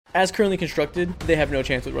as currently constructed, they have no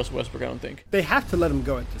chance with Russell Westbrook, I don't think. They have to let him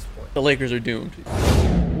go at this point. The Lakers are doomed.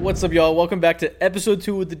 What's up, y'all? Welcome back to episode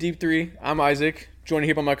 2 with the Deep 3. I'm Isaac, joined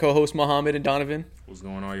here by my co-hosts Mohammed and Donovan. What's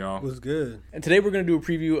going on, y'all? What's good? And today we're going to do a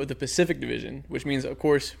preview of the Pacific Division, which means, of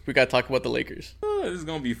course, we got to talk about the Lakers. This is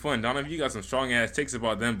going to be fun. Donovan, you got some strong-ass takes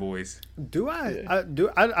about them boys. Do I? Yeah.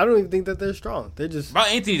 I don't even think that they're strong. They're just... About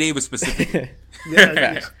Anthony Davis specifically.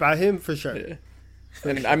 Yeah, by him for sure. Yeah.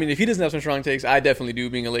 And I mean, if he doesn't have some strong takes, I definitely do,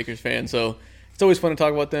 being a Lakers fan. So it's always fun to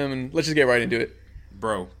talk about them, and let's just get right into it.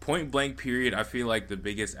 Bro, point blank period, I feel like the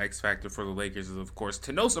biggest X factor for the Lakers is, of course,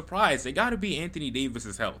 to no surprise, they got to be Anthony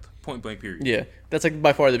Davis's health. Point blank period. Yeah, that's like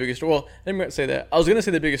by far the biggest story. Well, I didn't say that. I was going to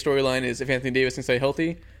say the biggest storyline is if Anthony Davis can stay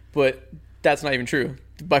healthy, but that's not even true.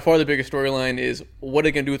 By far the biggest storyline is what are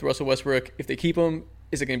they going to do with Russell Westbrook? If they keep him,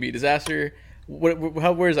 is it going to be a disaster?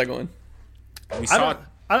 Where is that going? We saw.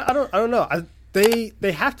 I don't know. They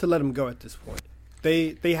have to let him go at this point.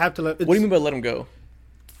 They have to let. What do you mean by let him go?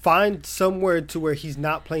 Find somewhere to where he's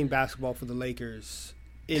not playing basketball for the Lakers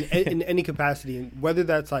in any capacity, and whether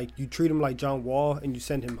that's like you treat him like John Wall and you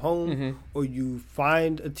send him home, or you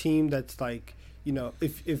find a team that's like, you know,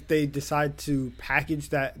 if they decide to package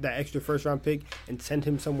that extra first round pick and send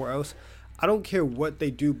him somewhere else. I don't care what they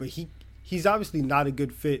do, but he's obviously not a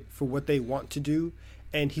good fit for what they want to do,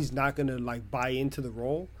 and he's not gonna like buy into the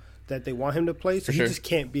role that they want him to play. So he just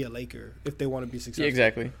can't be a Laker if they want to be successful. Yeah,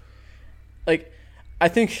 exactly. Like, I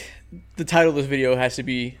think the title of this video has to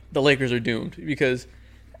be "The Lakers are doomed" because,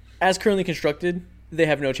 as currently constructed, they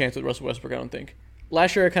have no chance with Russell Westbrook, I don't think.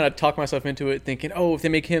 Last year, I kind of talked myself into it, thinking, oh, if they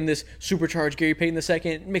make him this supercharged Gary Payton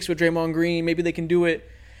II mixed with Draymond Green, maybe they can do it.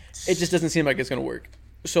 It just doesn't seem like it's going to work.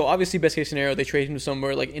 So, obviously, best case scenario, they trade him to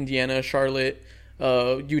somewhere like Indiana, Charlotte,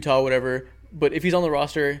 Utah, whatever. But if he's on the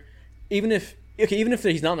roster, even if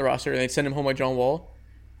he's not on the roster and they send him home like John Wall,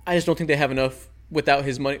 I just don't think they have enough without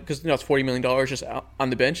his money, because it's $40 million just out on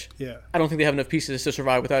the bench. Yeah, I don't think they have enough pieces to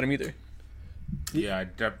survive without him either. Yeah, I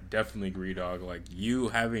definitely agree, dog. Like, you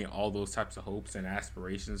having all those types of hopes and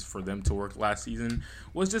aspirations for them to work last season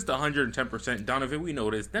was just 110%. Donovan, we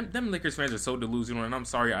know this. Them Lakers fans are so delusional, and I'm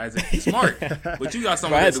sorry, Isaac. You're smart, but you got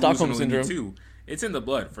some of that delusional in you too. It's in the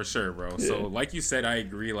blood for sure, bro. Yeah. So, like you said, I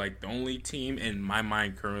agree. Like, the only team in my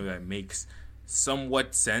mind currently that makes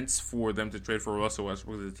somewhat sense for them to trade for Russell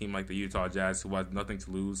Westbrook is a team like the Utah Jazz, who has nothing to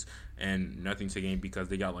lose and nothing to gain because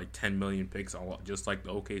they got like 10 million picks, just like the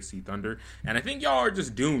OKC Thunder. And I think y'all are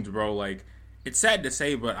just doomed, bro. Like, it's sad to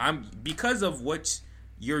say, but because of what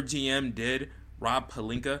your GM did, Rob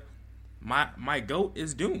Pelinka, my GOAT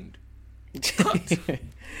is doomed.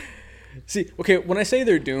 See, okay, when I say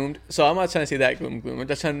they're doomed, so I'm not trying to say that gloom. I'm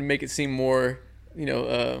just trying to make it seem more,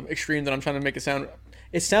 extreme than I'm trying to make it sound.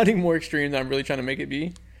 It's sounding more extreme than I'm really trying to make it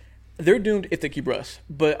be. They're doomed if they keep Russ,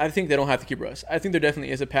 but I think they don't have to keep Russ. I think there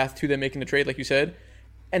definitely is a path to them making the trade, like you said,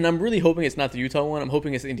 and I'm really hoping it's not the Utah one. I'm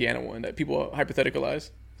hoping it's the Indiana one that people hypotheticalize.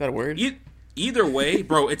 Is that a word? Either way,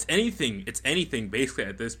 bro, it's anything. It's anything basically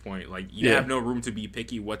at this point. Like, you have no room to be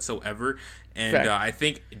picky whatsoever, and I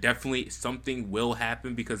think definitely something will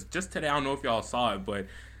happen because just today, I don't know if y'all saw it, but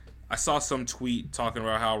I saw some tweet talking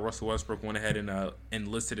about how Russell Westbrook went ahead and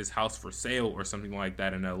listed his house for sale or something like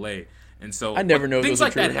that in LA. And so I never know things those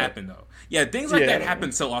like are that true happen though. Yeah, things like that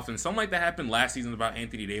happen so often. Something like that happened last season about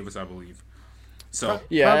Anthony Davis, I believe. So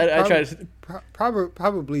I try to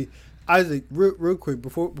probably Isaac, real quick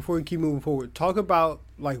before we keep moving forward. Talk about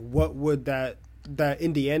like what would that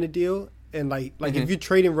Indiana deal and like if you're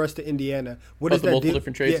trading Russ to Indiana, what is that multiple deal?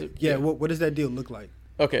 Different trades. Yeah. What does that deal look like?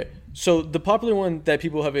 Okay, so the popular one that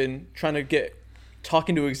people have been trying to talk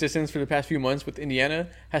into existence for the past few months with Indiana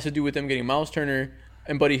has to do with them getting Miles Turner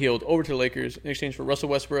and Buddy Hield over to the Lakers in exchange for Russell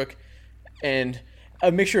Westbrook and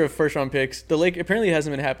a mixture of first-round picks. Apparently it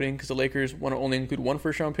hasn't been happening because the Lakers want to only include one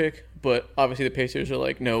first-round pick, but obviously the Pacers are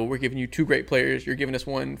like, no, we're giving you 2 great players. You're giving us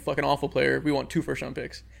one fucking awful player. We want 2 first-round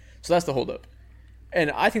picks. So that's the holdup.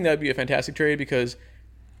 And I think that would be a fantastic trade because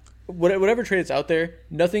whatever trade that's out there,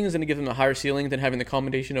 nothing is going to give them a higher ceiling than having the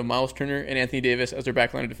combination of Miles Turner and Anthony Davis as their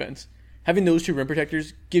backline of defense. Having those 2 rim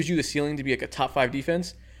protectors gives you the ceiling to be like a top 5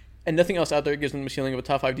 defense, and nothing else out there gives them the ceiling of a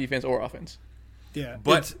top 5 defense or offense. Yeah,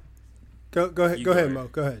 but go ahead, Mo.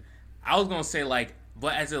 Go ahead. I was gonna say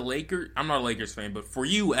but as a Laker, I'm not a Lakers fan, but for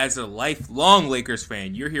you as a lifelong Lakers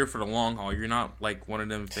fan, you're here for the long haul. You're not like one of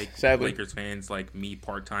them fake Lakers fans like me,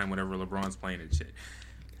 part time, whenever LeBron's playing and shit.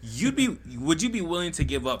 Would you be willing to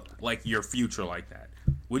give up like your future like that?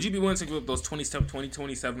 Would you be willing to give up those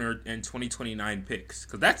 2027 and 2029 picks?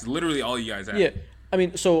 Because that's literally all you guys have. Yeah, I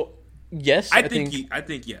mean, so yes, I think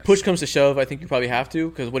yes. Push comes to shove, I think you probably have to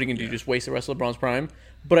because what are you gonna do? Just waste the rest of LeBron's prime?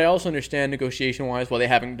 But I also understand negotiation wise why they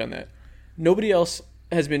haven't done that. Nobody else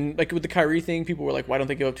has been like with the Kyrie thing. People were like, "Why don't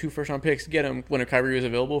they give up 2 first-round picks to get him when a Kyrie was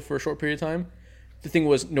available for a short period of time?" The thing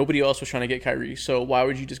was, nobody else was trying to get Kyrie, so why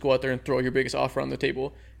would you just go out there and throw your biggest offer on the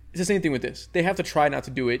table? It's the same thing with this. They have to try not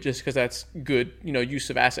to do it just because that's good,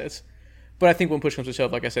 use of assets. But I think when push comes to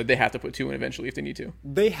shove, like I said, they have to put 2 in eventually if they need to.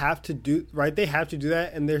 They have to do right. They have to do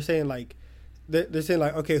that, and they're saying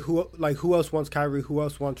okay, who else wants Kyrie? Who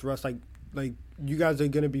else wants Russ? Like you guys are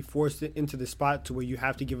going to be forced into the spot to where you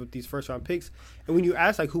have to give up these first round picks. And when you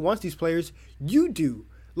ask who wants these players, you do.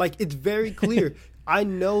 It's very clear. I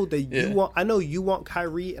know that you want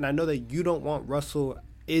Kyrie, and I know that you don't want Russell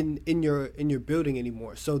in your building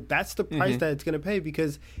anymore. So that's the price that it's going to pay,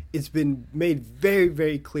 because it's been made very,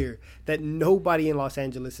 very clear that nobody in Los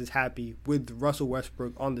Angeles is happy with Russell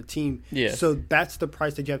Westbrook on the team. Yeah. So that's the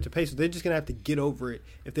price that you have to pay. So they're just going to have to get over it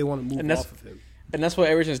if they want to move off of him. And that's why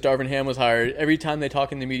ever since Darvin Ham was hired, every time they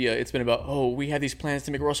talk in the media, it's been about, we have these plans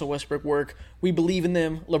to make Russell Westbrook work. We believe in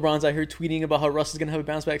them. LeBron's out here tweeting about how Russ is going to have a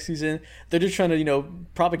bounce-back season. They're just trying to,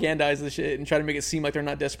 propagandize the shit and try to make it seem like they're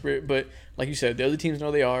not desperate. But like you said, the other teams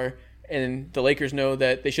know they are. And the Lakers know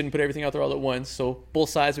that they shouldn't put everything out there all at once. So both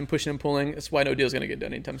sides have been pushing and pulling. That's why no deal's going to get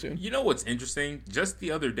done anytime soon. You know what's interesting? Just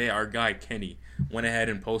the other day, our guy Kenny went ahead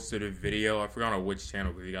and posted a video. I forgot on which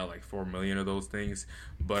channel, because he got 4 million of those things.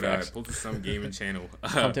 But posted some gaming channel.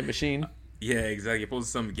 Content machine. Yeah, exactly. He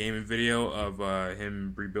posted some gaming video of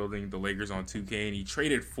him rebuilding the Lakers on 2K. And he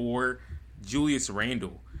traded for Julius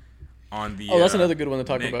Randle on the that's another good one to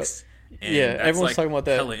talk Knicks. about. And yeah, everyone's talking about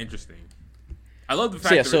that. Hella interesting. I love the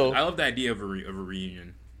fact I love the idea of a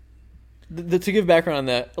reunion. To give background on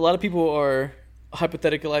that, a lot of people are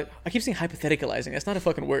hypothetical. I keep saying hypotheticalizing. That's not a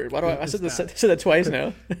fucking word. Why do I said that twice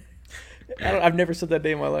now? I've never said that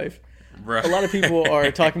day in my life. Bruh. A lot of people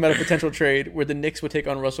are talking about a potential trade where the Knicks would take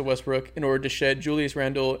on Russell Westbrook in order to shed Julius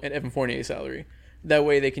Randle and Evan Fournier's salary. That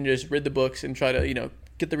way they can just rid the books and try to,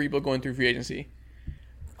 get the rebuild going through free agency.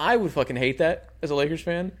 I would fucking hate that as a Lakers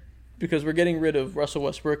fan, because we're getting rid of Russell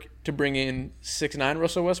Westbrook to bring in 6'9"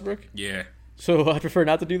 Russell Westbrook. Yeah. So I prefer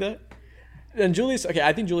not to do that. And Julius,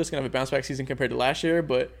 I think Julius is going to have a bounce-back season compared to last year,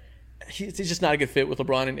 but he's just not a good fit with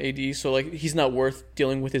LeBron and AD. So, he's not worth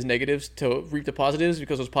dealing with his negatives to reap the positives,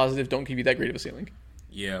 because those positives don't give you that great of a ceiling.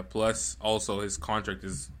 Yeah, plus also his contract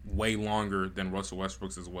is way longer than Russell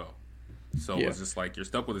Westbrook's as well. So it's just you're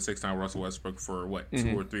stuck with a 6'9" Russell Westbrook for,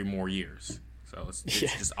 2 or 3 more years. So it's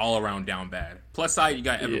just all around down bad. Plus side, you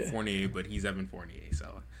got Evan Fournier, but he's Evan Fournier,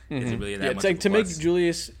 so is it really that much? To make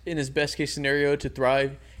Julius in his best case scenario to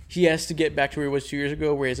thrive, he has to get back to where he was 2 years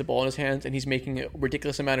ago, where he has a ball in his hands and he's making a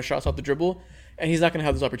ridiculous amount of shots off the dribble, and he's not going to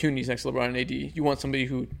have those opportunities next to LeBron and AD. You want somebody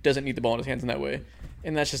who doesn't need the ball in his hands in that way,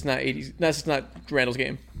 and that's just not Randall's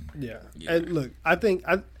game. Yeah. And look, I think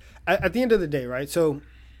at the end of the day, right? So,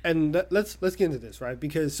 and let's get into this, right?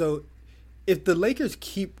 Because if the Lakers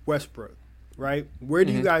keep Westbrook, right, where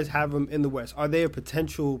do you guys have them in the West? Are they a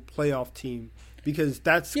potential playoff team? Because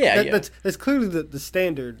that's clearly the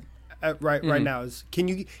standard right now. Is can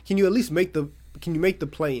you at least make the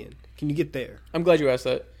play in? Can you get there? I'm glad you asked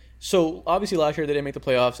that. So obviously last year they didn't make the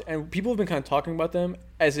playoffs, and people have been kind of talking about them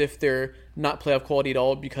as if they're not playoff quality at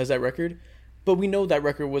all because of that record. But we know that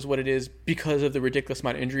record was what it is because of the ridiculous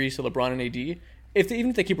amount of injuries to LeBron and AD. Even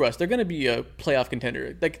if they keep Russ, they're going to be a playoff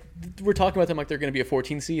contender. We're talking about them like they're going to be a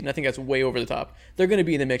 14 seed, and I think that's way over the top. They're going to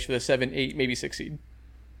be in the mix for the 7, 8, maybe 6 seed.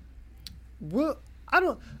 Well,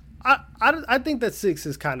 I think that 6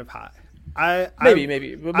 is kind of high.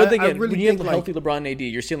 Maybe. But again, really when you have healthy LeBron and AD,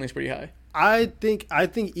 your ceiling's pretty high. I think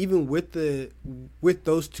even with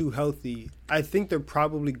those two healthy, I think they're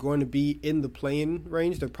probably going to be in the play-in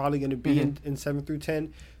range. They're probably going to be in 7 through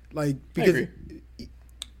 10. Because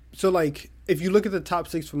if you look at the top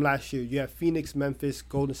 6 from last year, you have Phoenix, Memphis,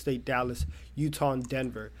 Golden State, Dallas, Utah, and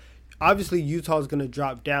Denver. Obviously, Utah is going to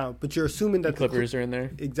drop down, but you're assuming that the Clippers are in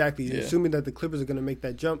there. Exactly, you're assuming that the Clippers are going to make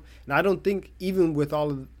that jump. And I don't think even with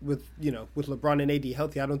LeBron and AD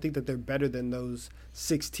healthy, I don't think that they're better than those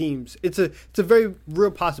 6 teams. It's a very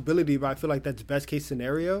real possibility, but I feel like that's best case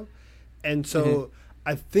scenario. And so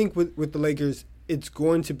I think with the Lakers, it's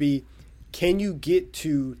going to be, can you get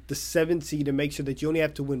to the 7th seed and make sure that you only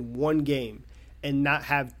have to win 1 game and not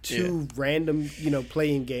have 2 random,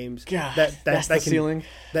 playing games that's the ceiling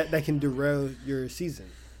that can derail your season.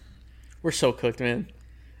 We're so cooked, man.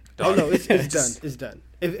 Oh no, it's done. It's done.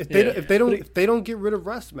 If they don't get rid of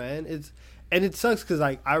Russ, man, it sucks because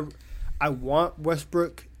I want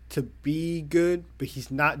Westbrook to be good, but he's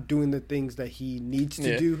not doing the things that he needs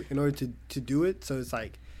to do in order to do it. So it's I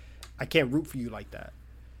can't root for you like that.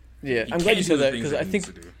 Yeah, I'm glad you said that, because I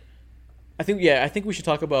think we should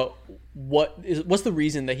talk about what's the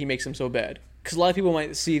reason that he makes him so bad. Because a lot of people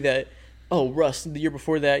might see that oh, Russ, the year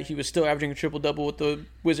before that, he was still averaging a triple-double with the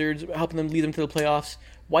Wizards, helping them lead them to the playoffs.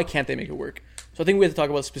 Why can't they make it work? So I think we have to talk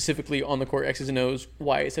about specifically on the court X's and O's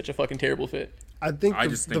why it's such a fucking terrible fit. I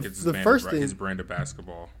just think it's his brand of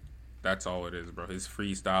basketball. That's all it is, bro. His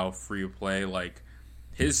freestyle, free play, like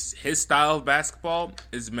his style of basketball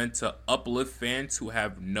is meant to uplift fans who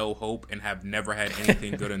have no hope and have never had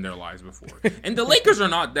anything good in their lives before. And the Lakers are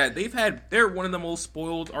not that. They're one of the most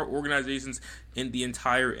spoiled organizations in the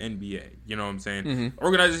entire NBA. You know what I'm saying? Mm-hmm.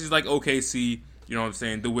 Organizations like OKC, you know what I'm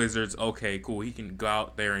saying? The Wizards, okay, cool. He can go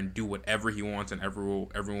out there and do whatever he wants, and everyone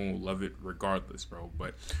will love it regardless, bro.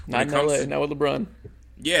 But not in LA, not with LeBron.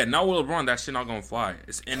 Yeah, not with LeBron. That shit not gonna fly,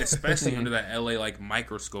 and especially under that LA like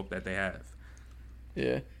microscope that they have.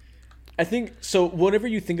 Yeah, I think so. Whatever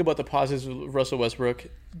you think about the positives of Russell Westbrook,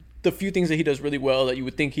 the few things that he does really well that you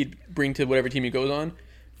would think he'd bring to whatever team he goes on: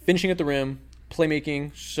 finishing at the rim,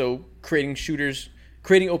 playmaking, so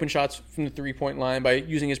creating open shots from the 3-point line by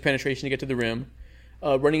using his penetration to get to the rim,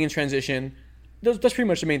 running in transition. That's pretty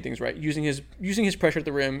much the main things, right? Using his pressure at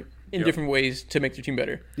the rim in different ways to make their team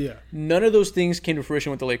better. Yeah. None of those things came to fruition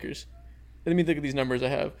with the Lakers. Let me look at these numbers I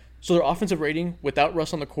have. So their offensive rating without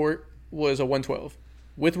Russ on the court was a 112.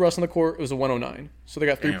 With Russ on the court, it was a 109. So they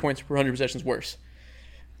got 3 points per 100 possessions worse.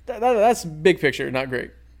 That's big picture, not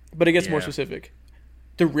great. But it gets more specific.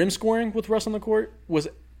 The rim scoring with Russ on the court was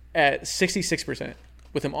at 66%.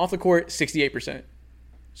 With him off the court, 68%.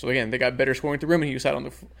 So again, they got better scoring at the rim when he sat on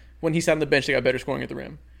the bench. They got better scoring at the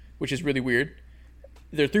rim, which is really weird.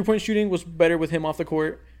 Their 3-point shooting was better with him off the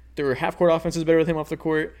court. Their half-court offense was better with him off the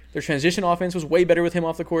court. Their transition offense was way better with him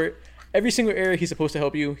off the court. Every single area he's supposed to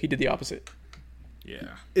help you, he did the opposite.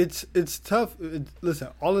 Yeah, it's tough. Listen,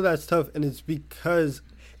 all of that's tough, and it's because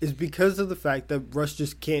of the fact that Russ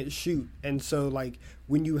just can't shoot. And so, like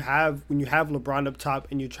when you have LeBron up top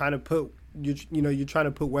and you're trying to put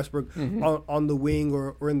Westbrook on the wing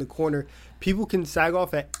or in the corner, people can sag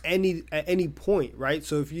off at any point, right?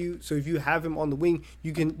 So if you have him on the wing,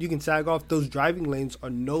 you can sag off. Those driving lanes are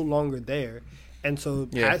no longer there, and so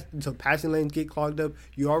passing lanes get clogged up.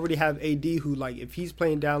 You already have AD who, like, if he's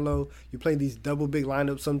playing down low, you're playing these double big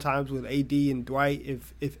lineups sometimes with AD and Dwight.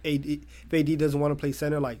 If AD doesn't want to play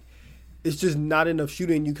center, like, it's just not enough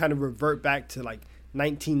shooting. You kind of revert back to like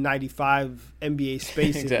 1995 NBA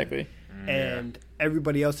spacing. Exactly. And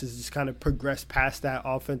everybody else has just kind of progressed past that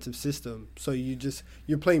offensive system. So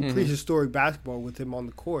you're playing prehistoric basketball with him on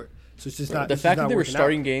the court. So it's just not the fact that they were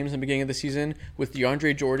starting games in the beginning of the season with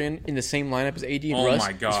DeAndre Jordan in the same lineup as AD and Russ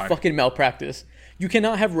is fucking malpractice. You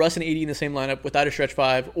cannot have Russ and AD in the same lineup without a stretch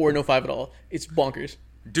 5 or no 5 at all. It's bonkers.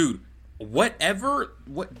 Dude, what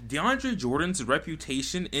DeAndre Jordan's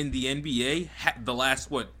reputation in the NBA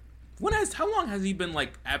how long has he been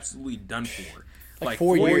like absolutely done for? Like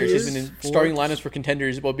 4 years. He's been in starting lineups for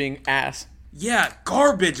contenders while being ass. Yeah,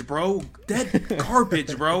 garbage, bro. Dead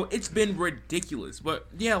garbage, bro. It's been ridiculous. But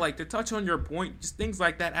yeah, like to touch on your point, just things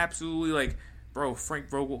like that absolutely, like, bro, Frank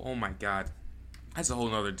Vogel, oh my God. That's a whole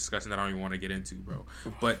nother discussion that I don't even want to get into, bro.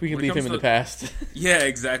 But we can leave him in the past. Yeah,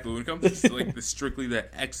 exactly. When it comes to like strictly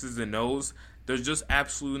the X's and O's, there's just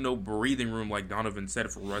absolutely no breathing room, like Donovan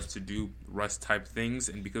said, for Russ to do Russ type things,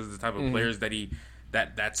 and because of the type of players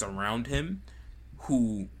that's around him,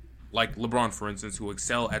 who, like LeBron, for instance, who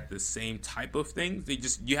excel at the same type of things,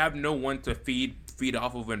 you have no one to feed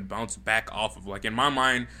off of and bounce back off of. Like, in my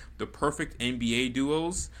mind, the perfect NBA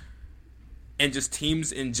duos and just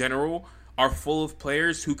teams in general are full of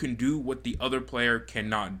players who can do what the other player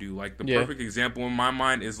cannot do. Like, the perfect example in my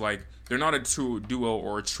mind is, like, they're not a true duo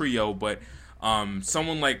or a trio, but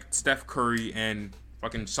someone like Steph Curry and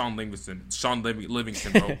fucking Sean Livingston,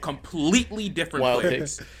 bro. Completely different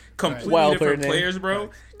players. Completely different players,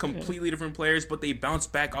 bro. Completely different players, but they bounce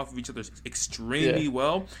back off of each other extremely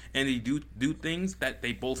well, and they do things that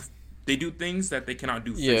they cannot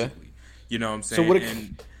do physically. You know what I'm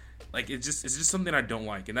saying? It's just something I don't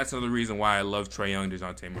like, and that's another reason why I love Trae Young,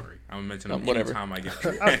 DeJounte Murray. I'm gonna mention them anytime I get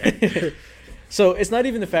to. So it's not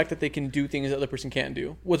even the fact that they can do things the other person can't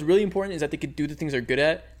do. What's really important is that they can do the things they're good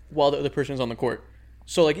at while the other person is on the court.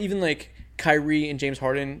 So like even like Kyrie and James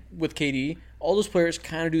Harden with KD, all those players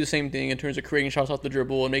kind of do the same thing in terms of creating shots off the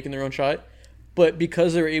dribble and making their own shot. But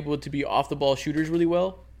because they're able to be off-the-ball shooters really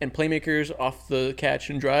well and playmakers off the catch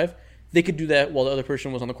and drive, they could do that while the other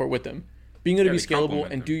person was on the court with them. Being able to be scalable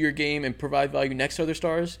and do your game and provide value next to other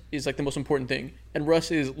stars is like the most important thing. And Russ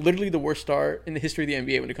is literally the worst star in the history of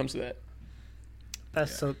the NBA when it comes to that.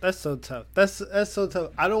 That's so tough. That's so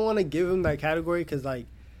tough. I don't want to give him that category because like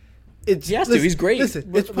he has to. He's great. Listen,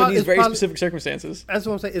 but these very specific circumstances. That's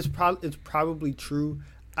what I'm saying. It's probably true.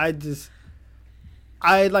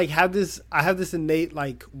 I have this innate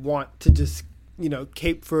like want to just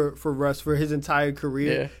cape for Russ for his entire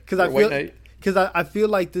career because I feel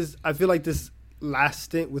like this last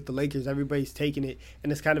stint with the Lakers, everybody's taken it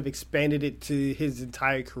and it's kind of expanded it to his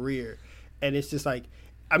entire career, and it's just like,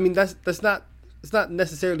 I mean, it's not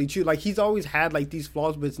necessarily true. Like, he's always had like these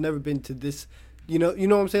flaws, but it's never been to this. You know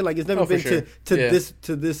what I'm saying? Like, it's never been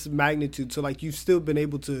to this magnitude. So like, you've still been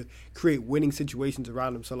able to create winning situations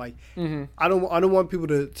around him. So like, I don't want people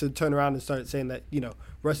to turn around and start saying that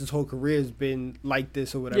Russ's whole career has been like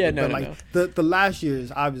this or whatever. Yeah, no. The last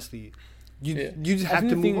years, obviously, you just have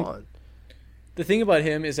to move on. The thing about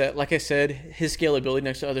him is that, like I said, his scalability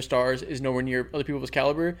next to other stars is nowhere near other people of his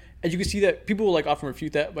caliber. And you can see that people will like often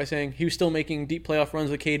refute that by saying he was still making deep playoff runs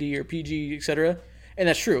with KD or PG, etc. And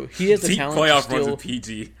that's true. He has the deep talent. Playoff to runs with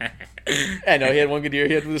PG. I know he had one good year.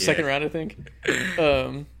 He had the second round, I think.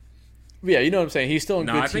 Yeah, you know what I'm saying. He's still in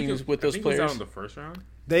good teams with those players. He was out in the first round.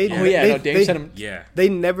 Dame sent him. Yeah, they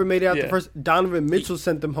never made it out the first. Donovan Mitchell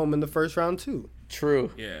sent them home in the first round too.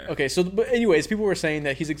 True. Yeah. Okay. So, but anyways, people were saying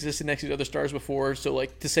that he's existed next to these other stars before. So,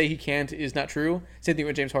 like, to say he can't is not true. Same thing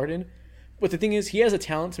with James Harden. But the thing is, he has a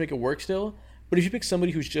talent to make it work still. But if you pick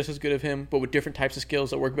somebody who's just as good as him, but with different types of skills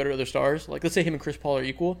that work better with other stars, like let's say him and Chris Paul are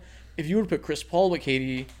equal. If you were to put Chris Paul with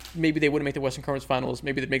KD, maybe they wouldn't make the Western Conference Finals.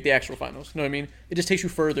 Maybe they'd make the actual finals. You know what I mean? It just takes you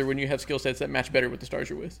further when you have skill sets that match better with the stars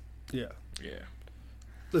you're with. Yeah. Yeah.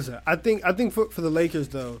 Listen, I think for the Lakers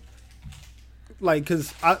though, like,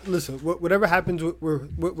 because whatever happens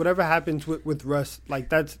with Russ, like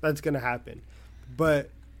that's gonna happen. But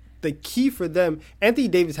the key for them, Anthony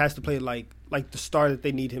Davis has to play like the star that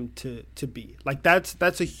they need him to be. Like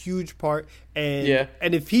that's a huge part. And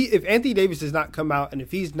and if Anthony Davis does not come out, and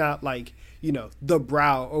if he's not like the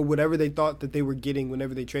brow or whatever they thought that they were getting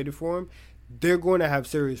whenever they traded for him, they're going to have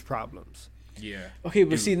serious problems. Yeah. Okay,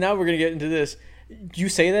 but see, now we're gonna get into this. You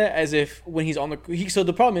say that as if when he's on the so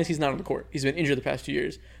the problem is he's not on the court. He's been injured the past 2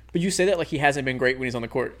 years. But you say that like he hasn't been great when he's on the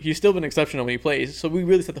court. He's still been exceptional when he plays. So we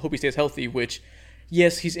really have to hope he stays healthy, which,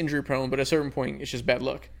 yes, he's injury prone, but at a certain point it's just bad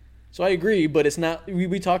luck. So I agree, but it's not.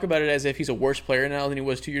 We talk about it as if he's a worse player now than he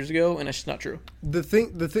was 2 years ago, and that's just not true. The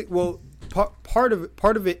thing. Well, part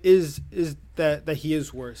of it is that he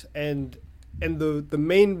is worse, and the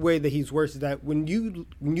main way that he's worse is that when you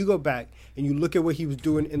go back and you look at what he was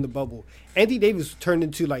doing in the bubble, Anthony Davis turned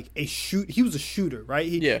into like he was a shooter, right?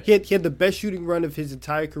 He had the best shooting run of his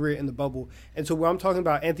entire career in the bubble, and so when I'm talking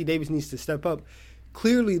about Anthony Davis needs to step up,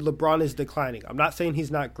 clearly LeBron is declining. I'm not saying he's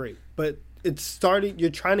not great, but it's starting. You're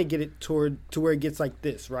trying to get it to where it gets like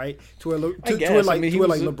this, right? To where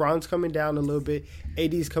LeBron's coming down a little bit,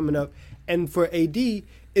 AD's coming up, and for AD in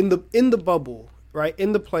the bubble, right,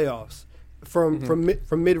 in the playoffs, from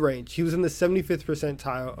mid range, he was in the 75th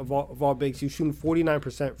percentile of all bigs. He was shooting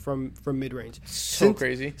 49% from mid range.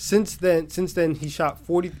 Crazy. Since then, he shot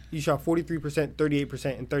 43%,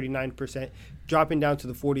 38%, and 39%, dropping down to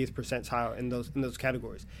the 40th percentile in those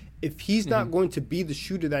categories. If he's not going to be the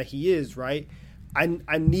shooter that he is, right,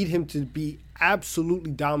 I need him to be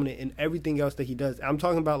absolutely dominant in everything else that he does. I'm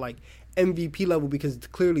talking about like MVP level, because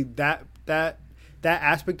clearly that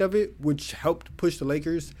aspect of it, which helped push the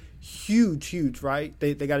Lakers, huge, right?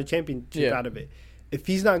 They got a championship out of it. If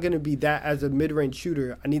he's not going to be that as a mid-range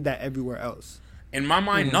shooter, I need that everywhere else. In my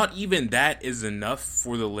mind, not even that is enough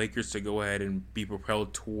for the Lakers to go ahead and be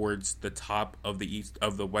propelled towards the top of the East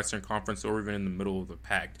of the Western Conference, or even in the middle of the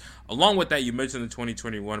pack. Along with that, you mentioned the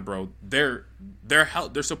 2021, bro. Their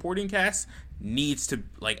supporting cast needs to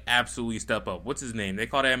like absolutely step up. What's his name? They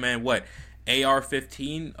call that man what?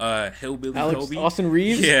 AR-15, Hillbilly Kobe. Austin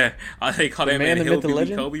Reeves. Yeah, they call that man Hillbilly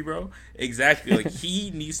myth, Kobe, bro. Exactly. Like he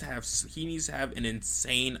needs to have an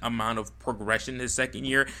insane amount of progression his second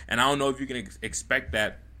year, and I don't know if you can expect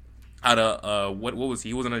that out of what was he?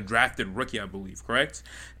 He was an undrafted rookie, I believe, correct?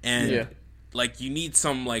 And like you need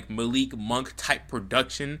some like Malik Monk type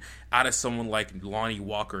production out of someone like Lonnie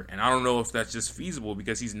Walker, and I don't know if that's just feasible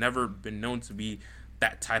because he's never been known to be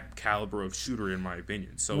that type caliber of shooter, in my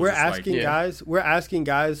opinion. So we're asking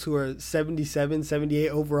guys who are 77, 78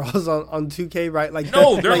 overalls on 2K, right? Like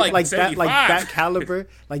they're like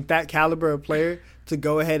that caliber of player to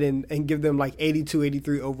go ahead and give them like 82,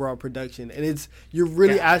 83 overall production. And you're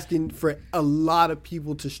really asking for a lot of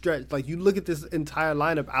people to stretch. Like you look at this entire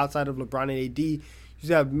lineup outside of LeBron and AD,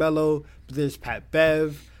 you have Melo, there's Pat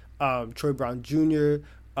Bev, Troy Brown Jr.,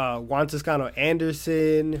 Juan Toscano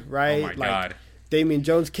Anderson, right? Oh my God. Damian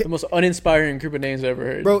Jones. The most uninspiring group of names I've ever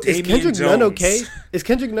heard. Bro, is Kendrick Nunn okay? Is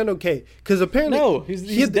Kendrick Nunn okay? Because apparently... No,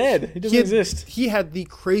 he's dead. He doesn't exist. He had the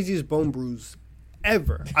craziest bone bruise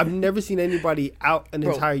ever. I've never seen anybody out an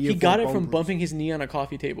entire year. He got it from bumping his knee on a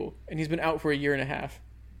coffee table, and he's been out for a year and a half.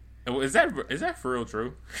 Is that for real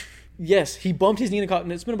true? Yes, he bumped his knee in a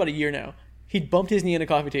coffee. It's been about a year now. He bumped his knee in a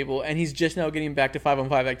coffee table, and he's just now getting back to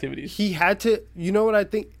 5-on-5 activities. He had to. You know what I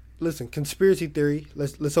think? Listen, conspiracy theory.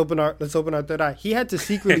 Let's open our third eye. He had to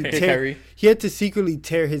secretly tear. He had to secretly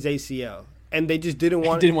tear his ACL, and they just didn't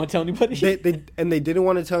want. He didn't want to tell anybody. They didn't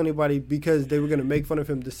want to tell anybody because they were going to make fun of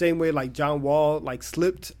him the same way like John Wall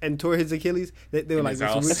slipped and tore his Achilles. They were like,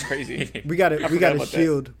 that's crazy. We got to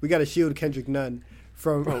shield. We got to shield Kendrick Nunn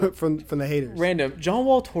from the haters. Random. John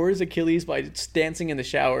Wall tore his Achilles by dancing in the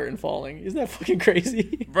shower and falling. Isn't that fucking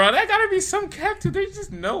crazy? Bro, that gotta be some cap too. There's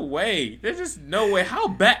just no way. How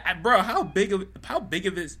bad, bro? How big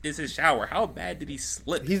of is his shower? How bad did he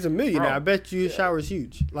slip? He's a millionaire. Bro. I bet you his shower is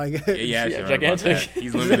huge. Yeah, sure, gigantic.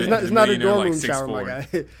 He's limited. It's not a dorm room shower, my guy.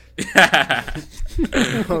 You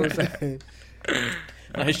know what I'm saying?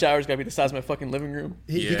 His shower's gotta be the size of my fucking living room.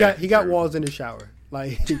 He got walls in his shower.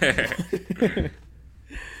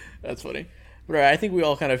 That's funny. Right, I think we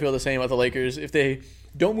all kind of feel the same about the Lakers. If they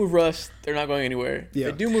don't move Russ, they're not going anywhere. Yeah.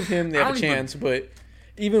 If they do move him, they have a chance. But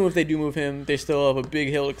even if they do move him, they still have a big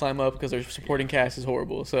hill to climb up because their supporting cast is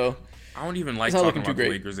horrible. So I don't even like talking about the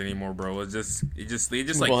Lakers anymore, bro. They just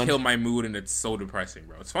kill my mood, and it's so depressing,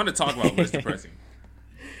 bro. It's fun to talk about, but it's depressing.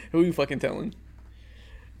 Who are you fucking telling?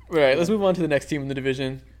 Right, let's move on to the next team in the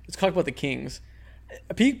division. Let's talk about the Kings.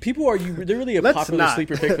 People they're really a popular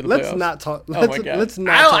sleeper pick for the playoffs. Let's not talk. Oh my God. Let's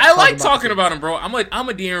not. I like talking about him, bro. I'm a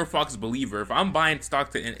De'Aaron Fox believer. If I'm buying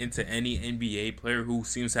stock into any NBA player who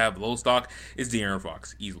seems to have low stock, it's De'Aaron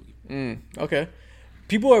Fox easily. Okay.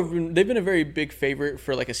 They've been a very big favorite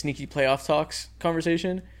for a sneaky playoff talks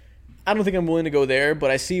conversation. I don't think I'm willing to go there, but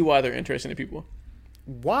I see why they're interesting to people.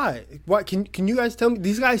 Why? What can you guys tell me?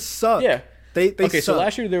 These guys suck. Yeah. They okay, suck. So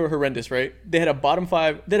last year they were horrendous, right? They had a bottom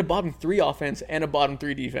 3 offense and a bottom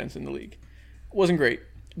 3 defense in the league. Wasn't great.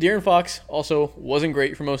 De'Aaron Fox also wasn't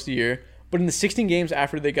great for most of the year. But in the 16 games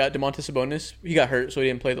after they got Domantas Sabonis, he got hurt, so he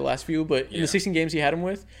didn't play the last few. But in the 16 games he had him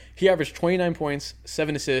with, he averaged 29 points,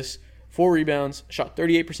 7 assists, 4 rebounds, shot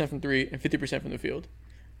 38% from 3, and 50% from the field.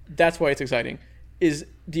 That's why it's exciting. Is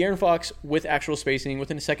De'Aaron Fox with actual spacing,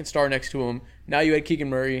 with a second star next to him. Now you had Keegan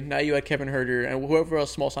Murray, now you had Kevin Huerter, and whoever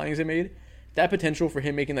else small signings they made. That potential for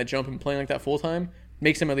him making that jump and playing like that full time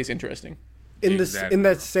makes him at least interesting. In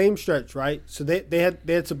that same stretch, right? So they had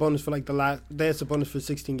Sabonis for they had Sabonis for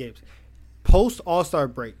 16 games. Post All-Star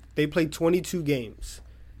break, they played 22 games.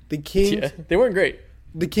 The Kings they weren't great.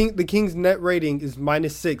 The Kings net rating is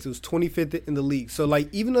 -6. It was 25th in the league. So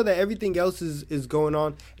even though that everything else is going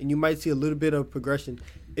on and you might see a little bit of progression,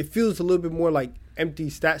 it feels a little bit more like empty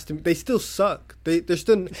stats to me. They still suck. They're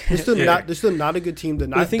still not a good team. They're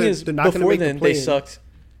not. The thing is, before then they sucked.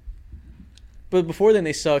 But before then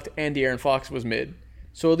they sucked, and De'Aaron Fox was mid.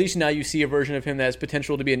 So at least now you see a version of him that has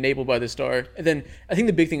potential to be enabled by the star. And then I think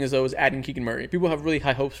the big thing is adding Keegan Murray. People have really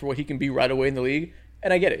high hopes for what he can be right away in the league,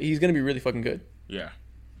 and I get it. He's going to be really fucking good. Yeah.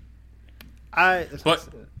 But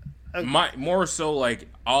more so like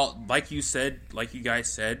you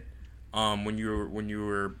guys said, when you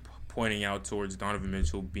were pointing out towards Donovan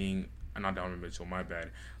Mitchell not Donovan Mitchell, my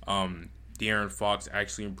bad. De'Aaron Fox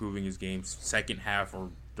actually improving his games second half or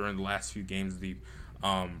during the last few games of the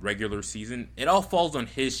regular season. It all falls on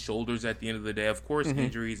his shoulders at the end of the day. Of course,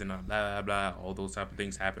 injuries and blah blah blah, all those type of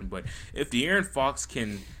things happen. But if De'Aaron Fox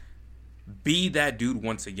can be that dude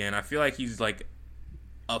once again, I feel like he's like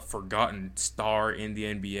a forgotten star in the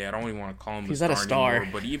NBA. I don't even want to call him he's not a star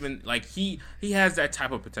anymore, but even he has that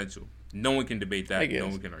type of potential. No one can debate that. No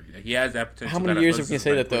one can argue that. He has that potential. How many years have we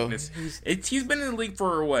say that though? He's been in the league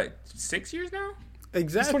for what, 6 years now?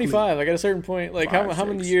 Exactly. He's 25. Like at a certain point, how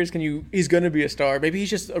many years can you? He's going to be a star. Maybe he's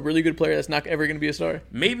just a really good player that's not ever going to be a star.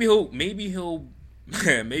 Maybe he'll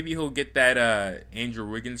get that Andrew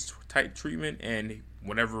Wiggins type treatment, and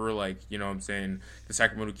whenever the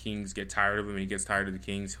Sacramento Kings get tired of him and he gets tired of the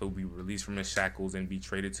Kings, he'll be released from his shackles and be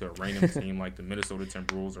traded to a random team like the Minnesota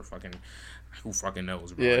Timberwolves or who fucking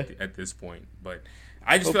knows, bro, at this point. But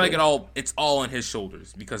I just feel like it's all on his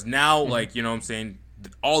shoulders because now,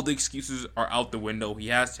 all the excuses are out the window. He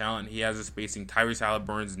has talent. He has the spacing. Tyrese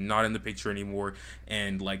Halliburton's not in the picture anymore.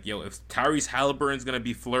 And, if Tyrese Halliburton's going to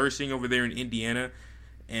be flourishing over there in Indiana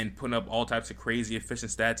and putting up all types of crazy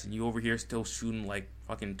efficient stats, and you over here still shooting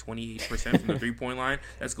fucking 28% from the 3-point line,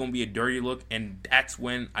 that's going to be a dirty look. And that's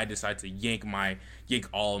when I decide to yank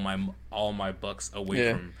all my bucks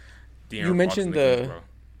away from De'Aaron Fox and the Kings, bro.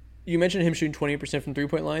 You mentioned him shooting 28% from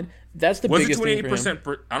 3-point line. That's the biggest thing for him.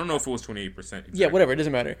 28%? I don't know if it was 28%. Exactly. Yeah, whatever. It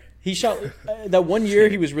doesn't matter. He shot that one year.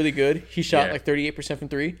 He was really good. He shot 38% from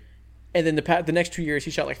 3. And then the next 2 years,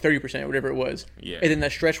 he shot like 30%, whatever it was. Yeah. And then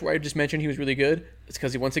that stretch where I just mentioned he was really good, it's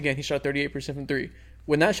because once again, he shot 38% from three.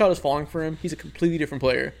 When that shot is falling for him, he's a completely different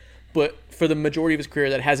player. But for the majority of his career,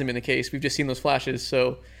 that hasn't been the case. We've just seen those flashes.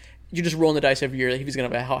 So you're just rolling the dice every year if he's going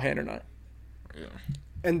to have a hot hand or not. Yeah.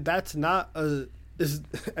 And that's not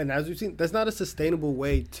and as we've seen, that's not a sustainable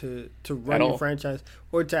way to run your franchise,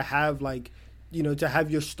 or to have like, to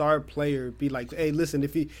have your star player be like, hey, listen,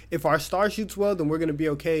 if our star shoots well, then we're gonna be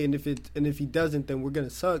okay, and if he doesn't, then we're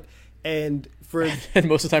gonna suck. And and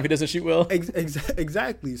most of the time he doesn't shoot well.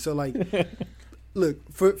 Exactly. So like,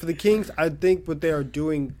 look, for the Kings, I think what they are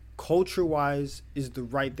doing culture wise is the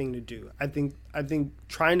right thing to do. I think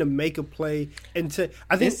trying to make a play and is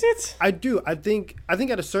it? I do. I think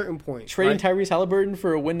at a certain point, trading Tyrese Halliburton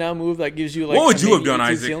for a win now move that gives you like, what would you have done,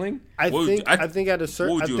 Isaac? I think at a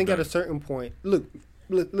certain point. Look,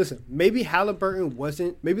 listen. Maybe the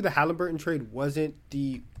Halliburton trade wasn't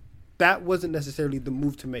necessarily the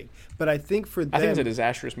move to make. But I think for them, I think it's a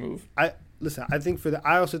disastrous move. I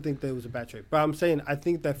also think that it was a bad trade. But I'm saying I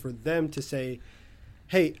think that for them to say,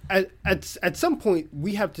 hey, at some point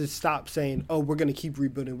we have to stop saying, oh, we're going to keep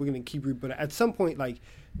rebuilding. We're going to keep rebuilding. At some point, like,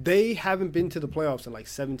 they haven't been to the playoffs in like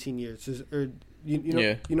 17 years. You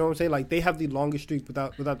know what I'm saying? Like, they have the longest streak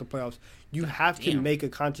without the playoffs. You have to make a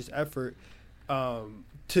conscious effort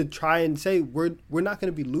to try and say we're not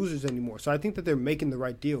going to be losers anymore. So I think that they're making the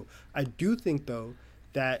right deal. I do think, though,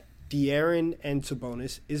 that De'Aaron and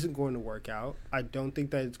Sabonis isn't going to work out. I don't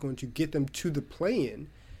think that it's going to get them to the play-in.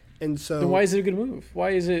 And so, then why is it a good move?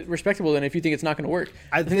 Why is it respectable then if you think it's not going to work?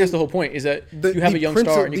 I think that's the whole point, is that you have a young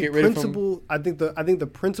star and you get rid of him. I think the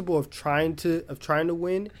principle of trying to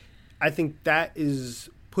win, I think that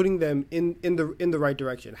is putting them in the right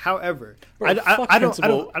direction. However, bro, I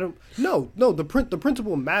don't no the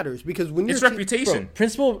principle matters, because when it's reputation.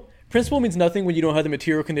 Principle means nothing when you don't have the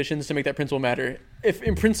material conditions to make that principle matter. If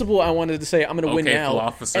in principle I wanted to say I'm going to win now,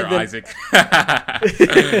 Officer Isaac,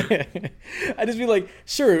 I just be like,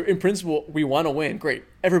 sure, in principle we want to win, great,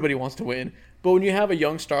 everybody wants to win. But when you have a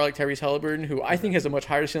young star like Tyrese Halliburton, who I think has a much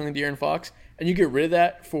higher ceiling than De'Aaron Fox, and you get rid of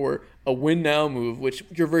that for a win now move, which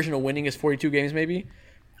your version of winning is 42 games maybe,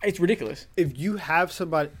 it's ridiculous. If you have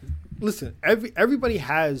somebody. Listen, everybody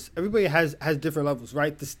has different levels,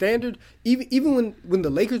 right? The standard, even when the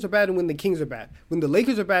Lakers are bad and when the Kings are bad. When the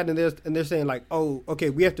Lakers are bad and they're saying like, oh, okay,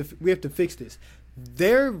 we have to fix this.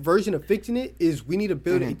 Their version of fixing it is we need to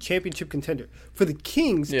build a championship contender. For the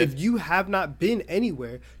Kings, if you have not been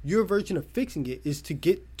anywhere, your version of fixing it is to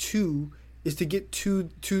get to the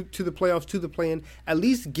playoffs, to the play-in. At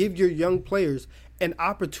least give your young players an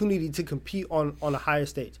opportunity to compete on a higher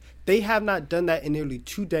stage. They have not done that in nearly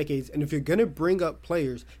 2 decades. And if you're going to bring up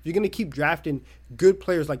players, if you're going to keep drafting good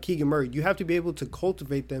players like Keegan Murray, you have to be able to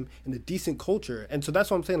cultivate them in a decent culture. And so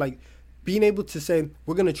that's what I'm saying. Like, being able to say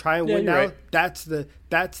we're going to try and win now, right. That's the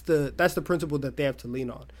principle that they have to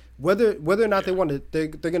lean on. Whether or not they want to, they're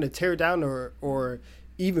going to tear down or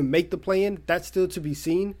even make the play-in, that's still to be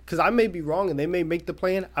seen. Because I may be wrong and they may make the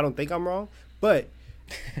play-in. I don't think I'm wrong, but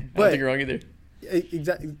I don't think you're wrong either.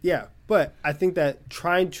 Exactly. Yeah, but I think that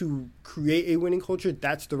trying to create a winning culture,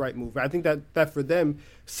 that's the right move. I think that for them,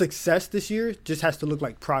 success this year just has to look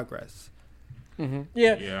like progress. Mm-hmm.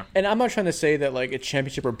 Yeah, and I'm not trying to say that like it's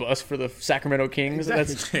championship or bust for the Sacramento Kings.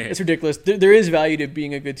 Exactly. It's ridiculous. There is value to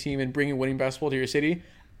being a good team and bringing winning basketball to your city.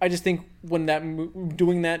 I just think when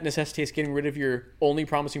doing that necessitates getting rid of your only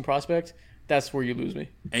promising prospect, that's where you lose me.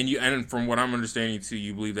 And from what I'm understanding too,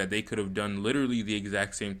 you believe that they could have done literally the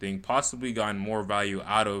exact same thing, possibly gotten more value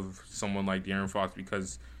out of someone like De'Aaron Fox,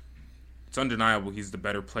 because it's undeniable he's the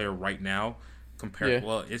better player right now.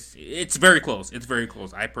 Well, it's very close. It's very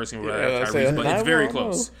close. I personally would rather have Tyrese, but it's very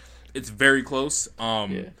close. It's very close.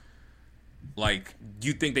 Like, do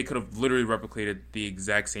you think they could have literally replicated the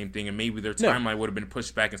exact same thing, and maybe their timeline would have been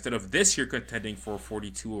pushed back? Instead of this year contending for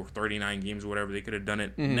 42 or 39 games or whatever, they could have done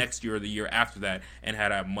it next year or the year after that and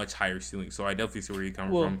had a much higher ceiling. So I definitely see where you're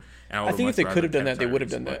coming from. And I think if they could have done that, they would have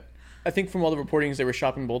done that. I think from all the reportings, they were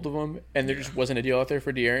shopping both of them, and there just wasn't a deal out there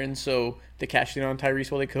for De'Aaron, so they cashed in on Tyrese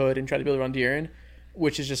while they could and tried to build around De'Aaron,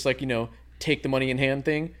 which is just like, take the money in hand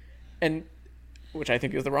thing, and which I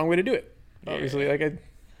think is the wrong way to do it. Obviously, like, I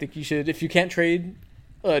think you should, if you can't trade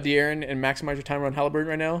De'Aaron and maximize your time around Halliburton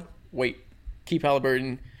right now, wait. Keep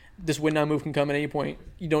Halliburton. This win now move can come at any point.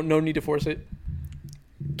 No need to force it.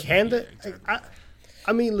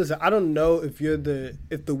 I mean, listen, I don't know if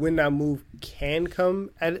the win now move can come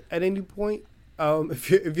at any point. If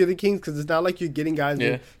you're the Kings, because it's not like you're getting guys.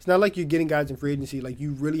 It's not like you're getting guys in free agency. Like,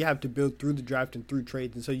 you really have to build through the draft and through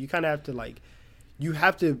trades, and so you kind of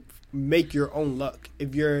have to make your own luck.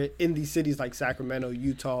 If you're in these cities like Sacramento,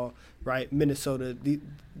 Utah, right, Minnesota,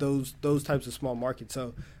 those types of small markets.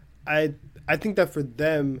 So I think that for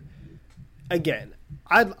them, again,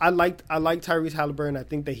 I like Tyrese Halliburton. I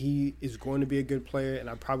think that he is going to be a good player, and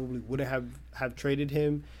I probably wouldn't have traded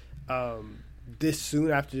him this soon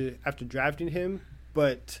after drafting him.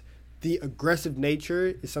 But the aggressive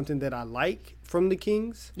nature is something that I like from the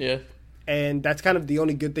Kings. Yeah. And that's kind of the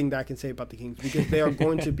only good thing that I can say about the Kings, because they are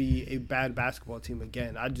going to be a bad basketball team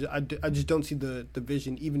again. I just don't see the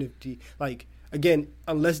vision, even if again,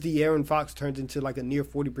 unless De'Aaron Fox turns into like a near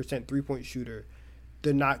 40% 3-point shooter,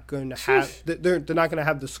 they're not going to have they're not going to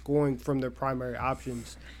have the scoring from their primary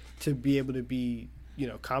options to be able to be,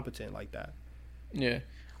 competent like that. Yeah,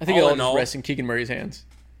 I think it all rests in Keegan Murray's hands.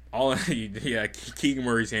 Keegan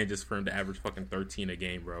Murray's hand just for him to average fucking 13 a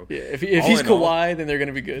game, bro. Yeah, if he's Kawhi, then they're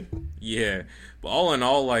gonna be good. Yeah, but all in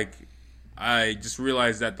all, I just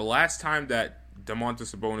realized that the last time that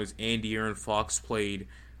Domantas Sabonis and De'Aaron Fox played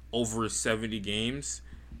over 70 games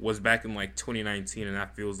was back in 2019, and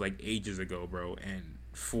that feels like ages ago, bro. And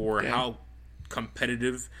for how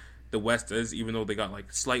competitive the West is, even though they got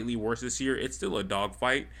slightly worse this year, it's still a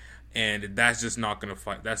dogfight. And that's just not gonna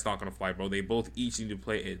fly. That's not gonna fly, bro. They both each need to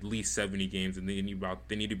play at least 70 games, and they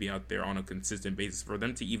need to be out there on a consistent basis for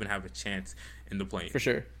them to even have a chance in the play. For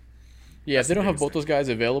sure. Yeah, if they don't have both those guys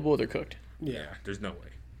available, they're cooked. Yeah, there's no way.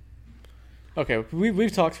 Okay,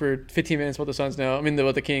 we've talked for 15 minutes about the Suns now. I mean,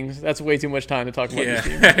 about the Kings. That's way too much time to talk about this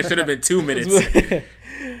team. It should have been 2 minutes.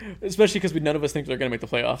 Especially because none of us think they're going to make the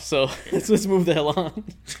playoffs. So let's move the hell on.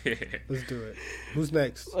 Let's do it. Who's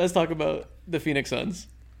next? Let's talk about the Phoenix Suns.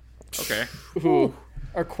 Okay. Who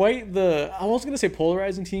are quite I was going to say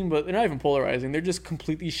polarizing team, but they're not even polarizing. They're just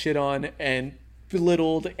completely shit on and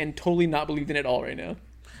belittled and totally not believed in at all right now.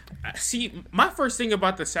 See, my first thing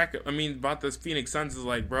about the Phoenix Suns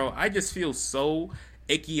is bro, I just feel so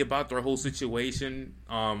icky about their whole situation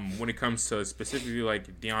when it comes to specifically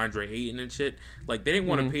DeAndre Ayton and shit. They didn't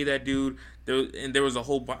want to pay that dude, there was a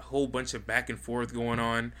whole bunch of back and forth going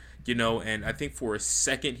on, and I think for a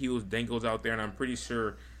second he was dangled out there, and I'm pretty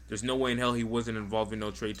sure there's no way in hell he wasn't involved in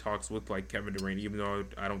no trade talks with Kevin Durant, even though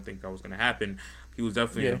I don't think that was going to happen. He was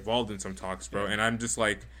definitely involved in some talks, bro. And I'm just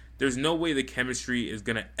there's no way the chemistry is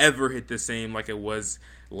going to ever hit the same like it was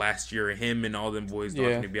last year. Him and all them boys are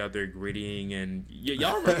going to be out there grittying. And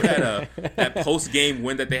y'all remember that post-game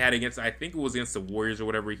win that they had against, I think it was against the Warriors or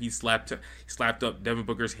whatever. He slapped up Devin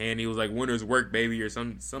Booker's hand. He was like, "Winners work, baby," or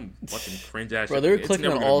some fucking cringe-ass shit. Bro, they were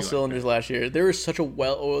clicking on all cylinders last year. They were such a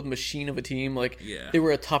well-oiled machine of a team. They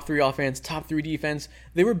were a top 3 offense, top 3 defense.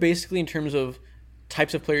 They were basically, in terms of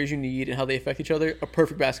types of players you need and how they affect each other, a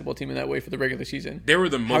perfect basketball team in that way for the regular season. They were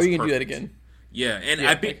the most How are you going to perfect. do that again? Yeah,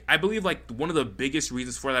 and I believe one of the biggest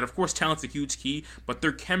reasons for that, of course, talent's a huge key, but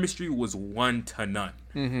their chemistry was 1 to none.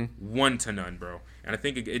 1 to none, bro. And I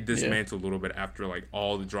think it dismantled a little bit after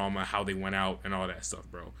all the drama, how they went out and all that stuff,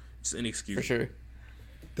 bro. It's inexcusable. For sure.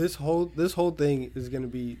 This whole thing is going to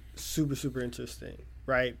be super, super interesting,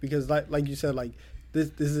 right? Because like you said,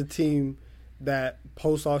 this is a team that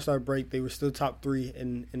post All-Star break, they were still top 3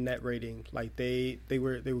 in net rating. They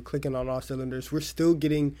were clicking on all cylinders. We're still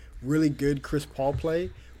getting really good Chris Paul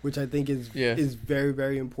play, which I think is very,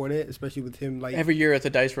 very important, especially with him every year it's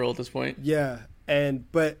a dice roll at this point. Yeah,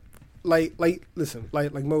 but listen,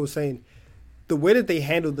 like Mo was saying, the way that they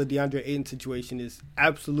handled the DeAndre Ayton situation is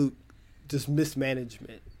absolute just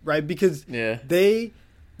mismanagement, right? Because they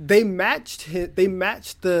matched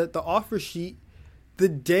the offer sheet the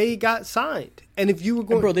day he got signed. And if you were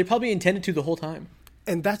going, bro, they probably intended to the whole time.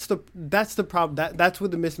 And that's the problem. That's where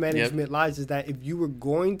the mismanagement lies, is that if you were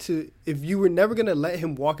never going to let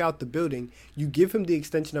him walk out the building, you give him the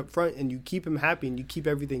extension up front and you keep him happy and you keep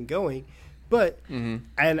everything going. But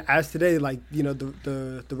and as today,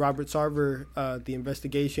 the Robert Sarver, the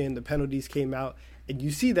investigation, the penalties came out, and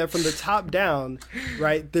you see that from the top down,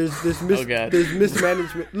 right? There's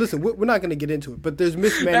mismanagement. Listen, we're not going to get into it, but there's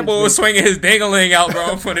mismanagement. That boy was swinging his dangling out,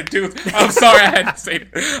 bro, for the dude. I'm sorry I had to say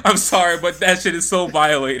that. I'm sorry, but that shit is so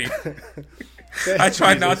violating. I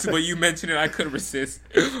tried not to, but you mentioned it. I couldn't resist.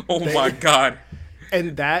 Oh, my God.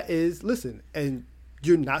 And that is, and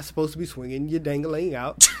you're not supposed to be swinging your dangling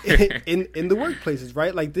out in the workplaces,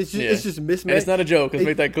 right? It's just mismanagement. And it's not a joke. Let's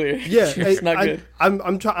make that clear. Yeah, it's not good.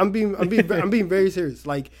 I'm being very serious.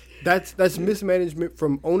 That's mismanagement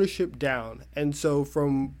from ownership down, and so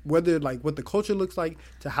from whether what the culture looks like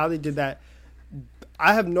to how they did that,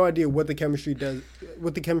 I have no idea what the chemistry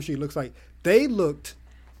looks like. They looked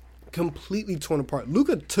completely torn apart.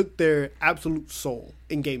 Luka took their absolute soul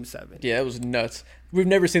in Game 7. Yeah, it was nuts. We've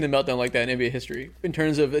never seen a meltdown like that in NBA history. In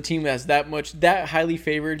terms of a team that's that highly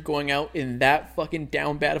favored going out in that fucking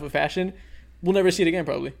down bad of a fashion, we'll never see it again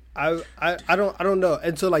probably. I don't know.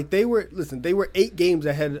 And so like they were 8 games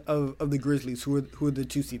ahead of the Grizzlies, who were the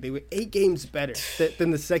 2 seed. They were 8 games better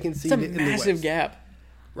than the second seed in the West. It's a massive gap,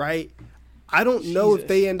 right? I don't know if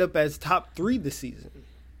they end up as top 3 this season.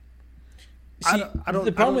 See,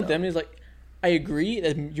 the problem with them is like, I agree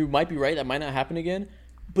that you might be right. That might not happen again.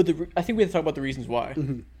 But I think we have to talk about the reasons why.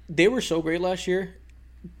 Mm-hmm. They were so great last year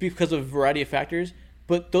because of a variety of factors.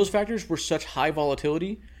 But those factors were such high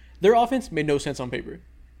volatility. Their offense made no sense on paper.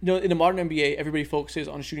 In the modern NBA, everybody focuses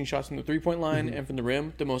on shooting shots from the three-point line and from the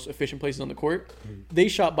rim, the most efficient places on the court. Mm-hmm. They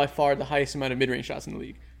shot by far the highest amount of mid-range shots in the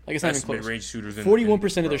league. Like, it's not even close. Mid-range shooters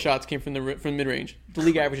 41% of their shots came from mid-range. The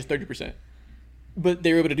league average is 30%. But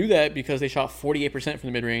they were able to do that because they shot 48% from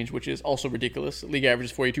the mid-range, which is also ridiculous. The league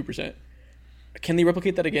average is 42%. Can they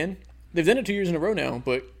replicate that again? They've done it 2 years in a row now,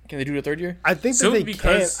 but can they do it a third year? I think they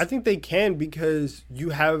can. I think they can because you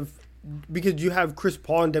have Chris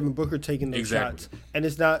Paul and Devin Booker taking those shots, and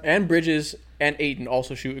it's not. And Bridges and Ayton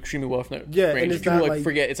also shoot extremely well from that range. And it's people not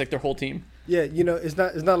forget it's like their whole team. Yeah, it's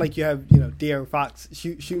not like you have De'Aaron Fox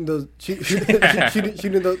shooting those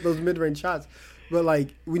mid-range shots. But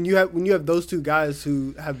like when you have those 2 guys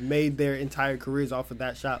who have made their entire careers off of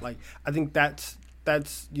that shot, like I think that's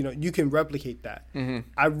you can replicate that. Mm-hmm.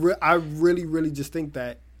 I really just think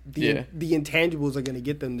that the intangibles are going to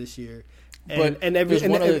get them this year, and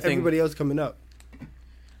everybody else coming up.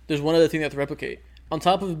 There's one other thing they have to replicate. On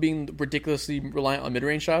top of being ridiculously reliant on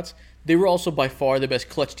mid-range shots, they were also by far the best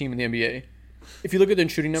clutch team in the NBA. If you look at their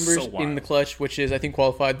shooting numbers in the clutch, which is I think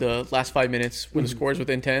qualified the last 5 minutes when the score is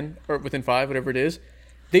within 10 or within 5, whatever it is,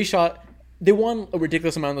 they won a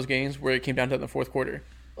ridiculous amount of those games where it came down to the fourth quarter,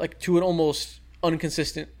 like to an almost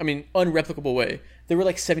unreplicable way. They were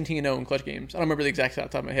like 17-0 in clutch games. I don't remember the exact stat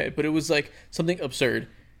off the top of my head, but it was like something absurd.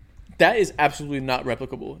 That is absolutely not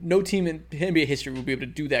replicable. No team in NBA history will be able to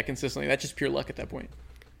do that consistently. That's just pure luck at that point.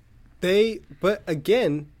 But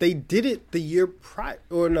again, they did it the year prior.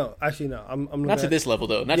 Or no, actually no. I'm not to this level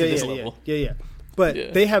though. Not to this level. Yeah.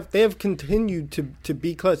 But they have continued to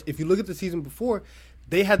be clutch. If you look at the season before,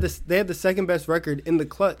 they had the second best record in the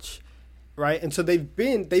clutch, right? And so they've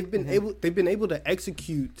been able to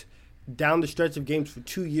execute down the stretch of games for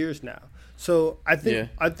 2 years now. So I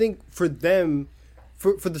think for them,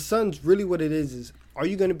 for the Suns, really what it is are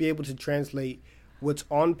you going to be able to translate what's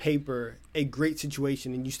on paper a great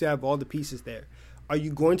situation and you still have all the pieces there? Are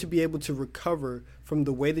you going to be able to recover from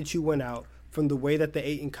the way that you went out, from the way that the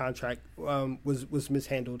Ayton contract was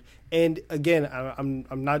mishandled? And again,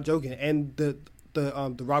 I'm not joking. And the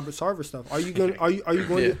Robert Sarver stuff. Are you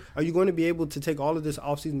going to be able to take all of this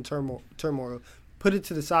offseason turmoil, put it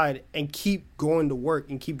to the side, and keep going to work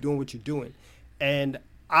and keep doing what you're doing? And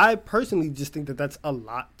I personally just think that's a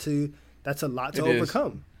lot to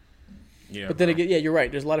overcome. Yeah, but then again, you're right.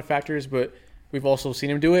 There's a lot of factors, but we've also seen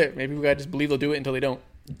them do it. Maybe we gotta just believe they'll do it until they don't.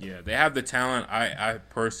 Yeah, they have the talent. I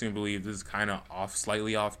personally believe this is kind of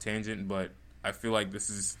slightly off tangent, but I feel like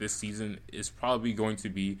this season is probably going to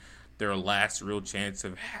be their last real chance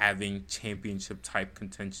of having championship type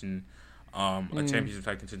contention, a championship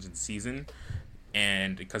type contention season.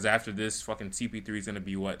 And because after this, fucking CP3 is gonna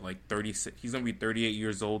be 36? He's gonna be 38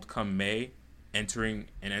 years old come May. Entering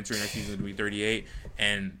next season to be 38,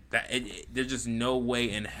 and there's just no way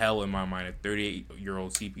in hell in my mind a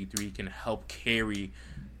 38-year-old CP3 can help carry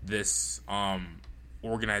this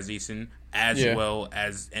organization as well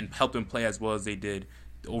as and help them play as well as they did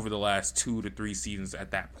over the last 2 to 3 seasons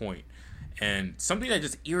at that point. And something that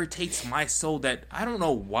just irritates my soul that I don't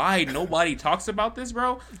know why nobody talks about this,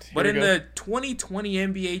 bro. But in the 2020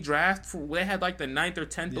 NBA draft, they had like the 9th or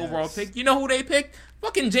 10th overall pick. You know who they picked?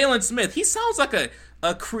 Fucking Jalen Smith. He sounds like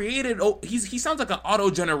a created. He sounds like an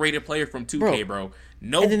auto-generated player from 2K, bro.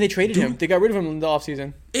 No, and then they traded him. They got rid of him in the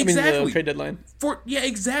offseason. Exactly. The trade deadline.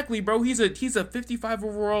 Exactly, bro. He's a 55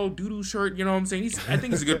 overall doo-doo shirt. You know what I'm saying? I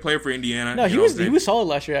think he's a good player for Indiana. No, he was solid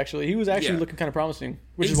last year. Actually, he was actually looking kind of promising,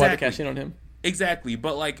 which is why they cashed in on him. Exactly,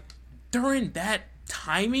 but like during that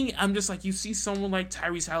timing, I'm just like, you see someone like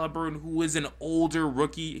Tyrese Halliburton, who is an older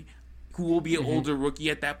rookie, who will be an older rookie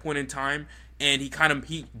at that point in time, and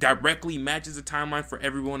he directly matches the timeline for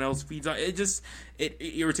everyone else. Feeds on it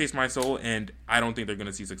irritates my soul, and I don't think they're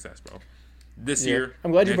gonna see success, bro. This year,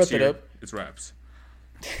 I'm glad you brought that up. It's wraps.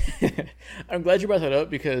 I'm glad you brought that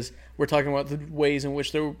up because we're talking about the ways in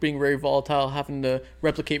which they're being very volatile, having to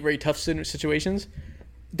replicate very tough situations.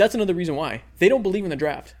 That's another reason why. They don't believe in the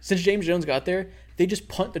draft. Since James Jones got there, they just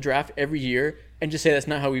punt the draft every year and just say that's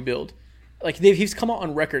not how we build. Like he's come out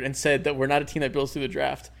on record and said that we're not a team that builds through the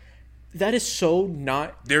draft. That is so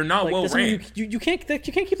not. They're not well ran. You can't keep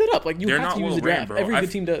that up. Like you have to use the draft. Every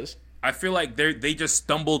good team does. I feel like they just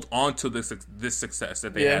stumbled onto this success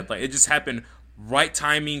that they had. Like it just happened. Right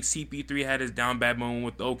timing. CP3 had his down bad moment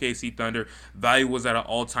with the OKC Thunder. Value was at an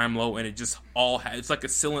all-time low, and it just all had. It's like a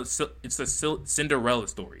Cinderella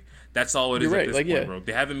story. That's all it is at this point, bro.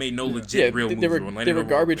 They haven't made no legit real moves. They were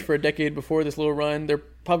garbage for a decade before this little run. They're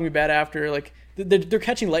probably bad after. Like they're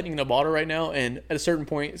catching lightning in a bottle right now, and at a certain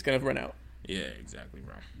point, it's gonna run out. Yeah, exactly,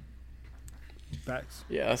 bro. Facts.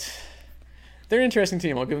 Yeah, they're an interesting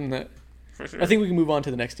team. I'll give them that. For sure. I think we can move on to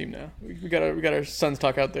the next team now. We got our Suns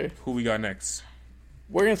talk out there. Who we got next?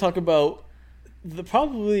 We're gonna talk about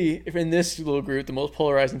probably, if in this little group, the most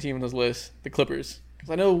polarizing team on this list, the Clippers.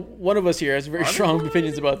 Because I know one of us here has very strong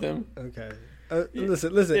opinions about them. Okay.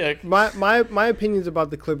 Listen. Yeah. My opinions about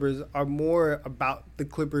the Clippers are more about the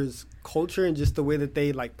Clippers' culture and just the way that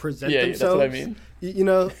they like present themselves. Yeah, that's what I mean. You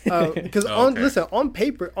know, because on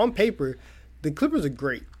paper, the Clippers are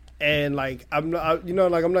great, and like I'm not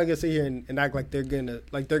gonna sit here and act like they're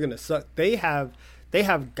gonna suck. They have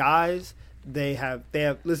guys. You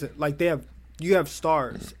have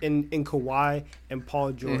stars in Kawhi and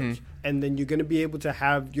Paul George, and then you're going to be able to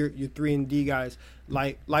have your 3-and-D guys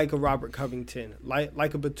like a Robert Covington, like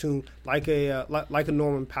a Batum, like a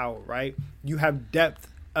Norman Powell, right? You have depth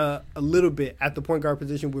a little bit at the point guard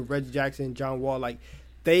position with Reggie Jackson and John Wall. Like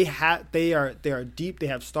they are deep. They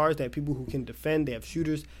have stars. They have people who can defend. They have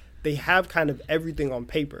shooters. They have kind of everything on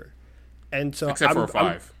paper, and so except for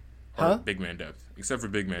five. Big man depth. Except for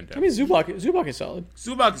big man depth. I mean, Zubac is solid.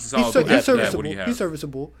 Zubac is solid. He's serviceable. He's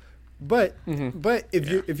serviceable. But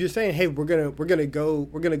if you're saying, hey, we're gonna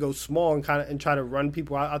go small and try to run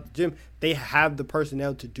people out the gym, they have the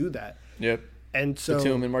personnel to do that. Yep. And so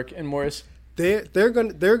Batum and Morris, they're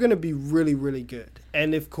gonna be really, really good.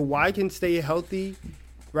 And if Kawhi can stay healthy,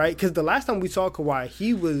 right? Because the last time we saw Kawhi,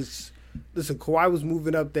 Kawhi was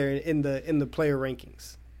moving up there in the player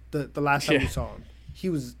rankings. The last time we saw him, he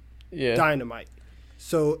was dynamite.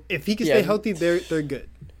 So if he can stay healthy, they're good.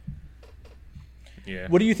 Yeah.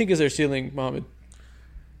 What do you think is their ceiling, Mohammed?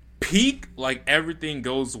 Peak, like everything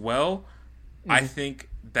goes well, I think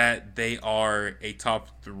that they are a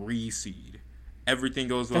top 3 seed. Everything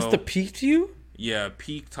goes well. That's the peak to you? Yeah,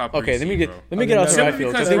 peak top 3 seed, let me get out how I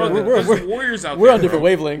feel. Because we're Warriors out we're there, on different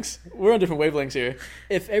wavelengths. We're on different wavelengths here.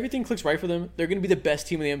 If everything clicks right for them, they're going to be the best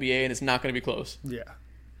team in the NBA, and it's not going to be close. Yeah.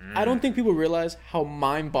 I don't think people realize how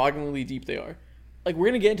mind-bogglingly deep they are. Like, we're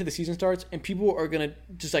going to get into the season starts, and people are going to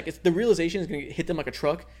just, like, the realization is going to hit them like a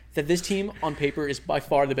truck that this team, on paper, is by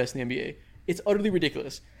far the best in the NBA. It's utterly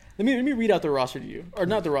ridiculous. Let me read out their roster to you. Or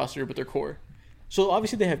not their roster, but their core. So,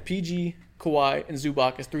 obviously, they have PG, Kawhi, and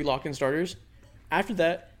Zubac as 3 lock-in starters. After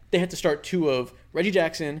that, they had to start 2 of Reggie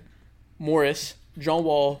Jackson, Morris, John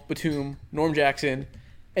Wall, Batum, Norm Jackson,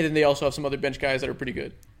 and then they also have some other bench guys that are pretty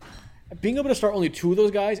good. Being able to start only 2 of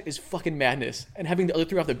those guys is fucking madness. And having the other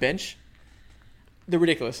 3 off the bench, they're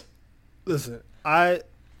ridiculous. Listen, I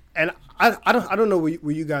don't know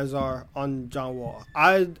where you guys are on John Wall.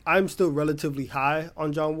 I'm still relatively high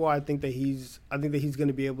on John Wall. I think that he's going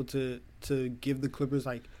to be able to give the Clippers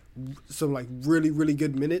like some like really, really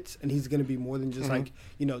good minutes, and he's going to be more than just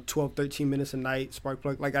 12, 13 minutes a night spark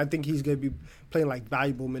plug. Like I think he's going to be playing like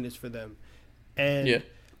valuable minutes for them. And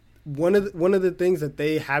one of the things that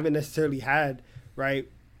they haven't necessarily had, right,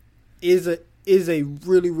 is a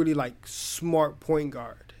really, really like smart point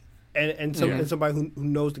guard and somebody who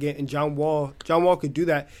knows the game. And John Wall could do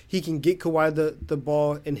that. He can get Kawhi the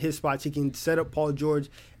ball in his spots. He can set up Paul George.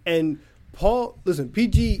 And Paul, listen,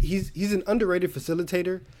 PG, he's an underrated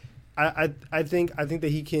facilitator. I think that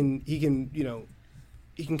he can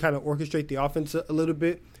kind of orchestrate the offense a little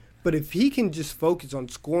bit. But if he can just focus on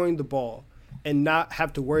scoring the ball and not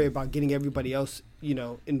have to worry about getting everybody else,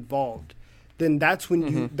 involved, then that's when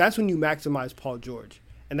you maximize Paul George,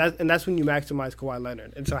 and that's when you maximize Kawhi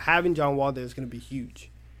Leonard. And so having John Wall there is going to be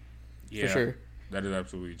huge. Yeah, for sure. That is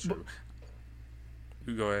absolutely true.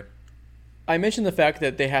 You go ahead. I mentioned the fact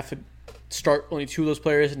that they have to start only 2 of those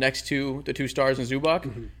players next to the 2 stars in Zubac.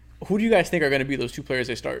 Mm-hmm. Who do you guys think are going to be those 2 players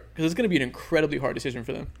they start? Because it's going to be an incredibly hard decision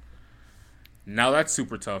for them. Now that's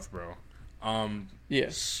super tough, bro. Yeah.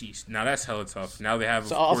 Sheesh. Now that's hella tough. Now they have.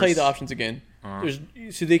 So I'll tell you the options again.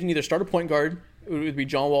 So they can either start a point guard, it would be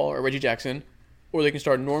John Wall or Reggie Jackson, or they can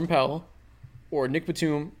start Norm Powell, or Nick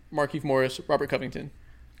Batum, Markieff Morris, Robert Covington.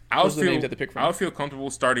 I would feel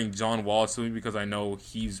comfortable starting John Wall simply because I know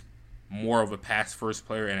he's more of a pass first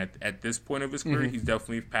player, and at this point of his career, he's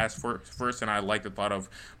definitely pass first. And I like the thought of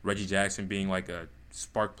Reggie Jackson being like a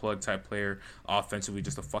spark plug type player, offensively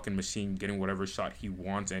just a fucking machine, getting whatever shot he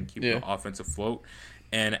wants and keeping the offense afloat.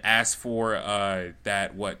 And as for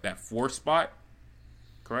that 4 spot,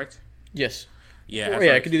 correct? Yes. Yeah,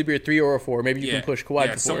 it could either be a 3 or a 4. Maybe you can push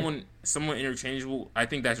Kawhi to 4. Someone interchangeable. I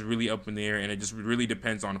think that's really up in the air, and it just really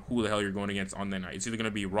depends on who the hell you're going against on that night. It's either going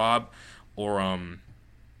to be Rob or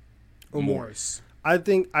Morris. I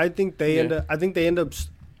think they end up. I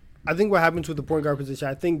think what happens with the point guard position,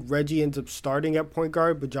 I think Reggie ends up starting at point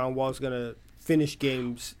guard, but John Wall's gonna finish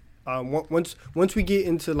games. Once we get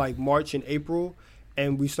into like March and April,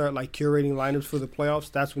 and we start like curating lineups for the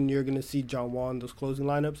playoffs, that's when you're gonna see John Wall in those closing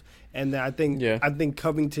lineups. And then I think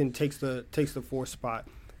Covington takes the 4th spot.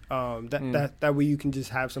 That way you can just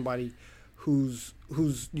have somebody who's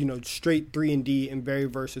straight 3-and-D and very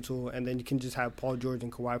versatile, and then you can just have Paul George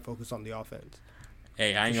and Kawhi focus on the offense.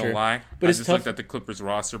 Hey, I ain't gonna lie. But I just looked at the Clippers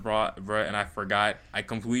roster, bro, and I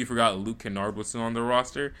completely forgot Luke Kennard was still on the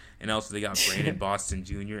roster, and also they got Brandon Boston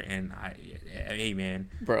Jr. And hey man,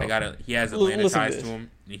 bro, he has Atlanta ties to him,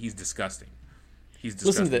 and he's disgusting.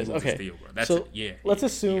 Listen to this, okay? Let's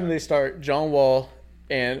assume they start John Wall,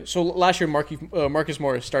 and so last year Marcus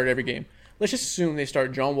Morris started every game. Let's just assume they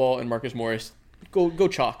start John Wall and Marcus Morris. Go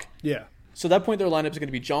chalk. Yeah. So at that point, their lineup is going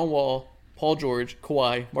to be John Wall, Paul George,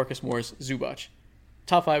 Kawhi, Marcus Morris, Zubac.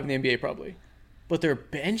 Top 5 in the NBA probably. But their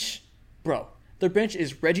bench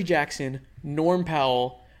is Reggie Jackson, Norm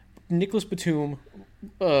Powell, Nicholas Batum,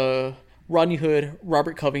 Rodney Hood,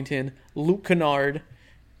 Robert Covington, Luke Kennard.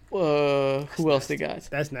 Who else they got?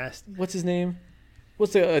 That's nasty. What's his name?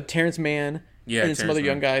 What's the Terrence Mann? Yeah, and then some other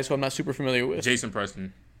young guys who I'm not super familiar with. Jason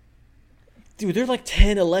Preston. Dude, they're like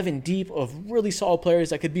 10, 11 deep of really solid players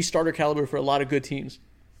that could be starter caliber for a lot of good teams.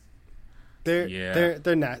 They're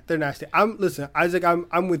nasty. Listen, Isaac,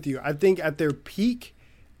 I'm with you. I think at their peak,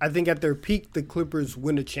 the Clippers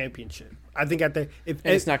win a championship. I think and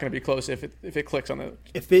it's not going to be close if it clicks on the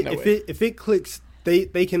if it clicks,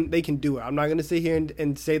 they can do it. I'm not going to sit here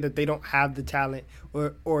and say that they don't have the talent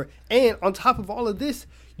and on top of all of this,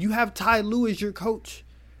 you have Ty Lue as your coach,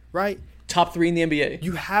 right? Top 3 in the NBA.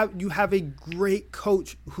 You have a great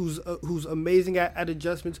coach who's amazing at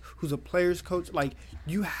adjustments, who's a player's coach. Like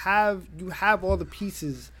you have all the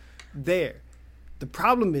pieces there. The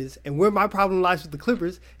problem is, and where my problem lies with the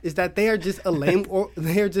Clippers, is that they are just a lame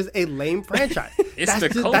franchise.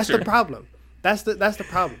 Culture. That's the problem. That's the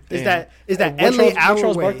problem. Damn. Is that what LA Charles, our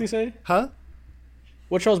Charles way? Barkley say? Huh?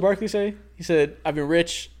 What Charles Barkley say? He said, "I've been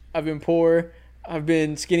rich, I've been poor, I've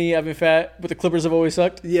been skinny, I've been fat, but the Clippers have always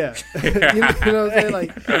sucked." Yeah, you know what I'm saying?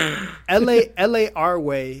 Like, LA our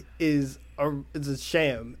way is a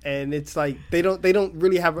sham, and it's like they don't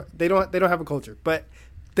really have a culture. But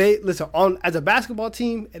they listen as a basketball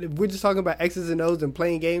team, and if we're just talking about X's and O's and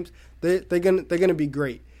playing games, they're gonna be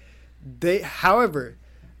great. However,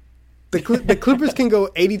 the Clippers can go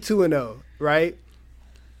 82-0, right?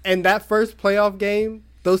 And that first playoff game,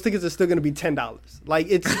 those tickets are still going to be $10. Like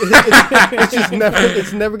it's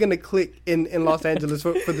just never going to click in Los Angeles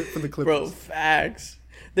for the Clippers. Bro, facts.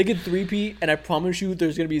 They could 3-peat, and I promise you,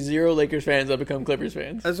 there's going to be 0 Lakers fans that become Clippers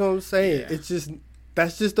fans. That's what I'm saying. Yeah.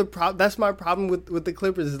 That's the problem. That's my problem with the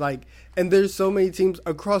Clippers. Is like, and there's so many teams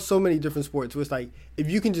across so many different sports. Where it's like, if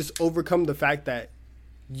you can just overcome the fact that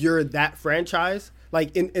you're that franchise.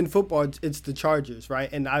 Like in football, it's the Chargers, right?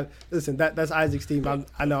 And that's Isaac's team.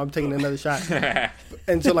 I know I'm taking another shot.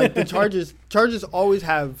 And so like the Chargers always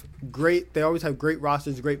have great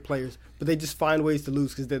rosters, great players, but they just find ways to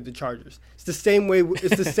lose because they're the Chargers. It's the same way.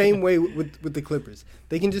 With the Clippers.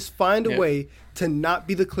 They can just find a way to not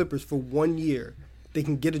be the Clippers for 1 year. They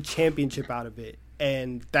can get a championship out of it,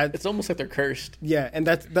 and it's almost like they're cursed. Yeah, and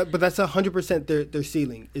but that's 100% their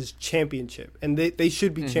ceiling is championship, and they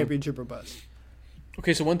should be championship or bust.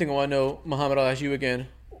 Okay, so one thing I want to know, Muhammad, I'll ask you again.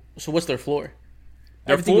 So what's their floor?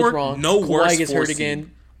 Their Everything floor, goes wrong. no Kawhi worse gets hurt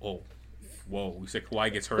again. Oh, whoa! We said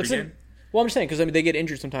Kawhi gets hurt again. Well, I'm just saying because they get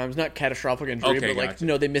injured sometimes, not catastrophic injury, but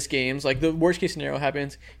gotcha. They miss games. Like the worst case scenario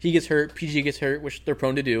happens, he gets hurt, PG gets hurt, which they're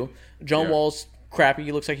prone to do. John Wall's crappy.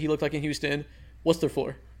 He looked like in Houston. What's their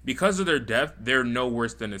floor? Because of their depth, they're no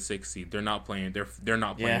worse than a 6 seed. They're not playing. They're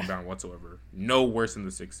not playing down whatsoever. No worse than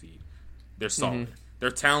the 6 seed. They're solid. Their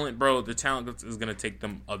talent, bro. The talent is going to take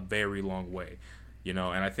them a very long way, And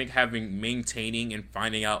I think maintaining and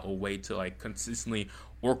finding out a way to like consistently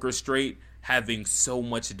orchestrate having so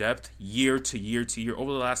much depth year to year to year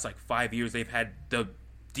over the last like 5 years, they've had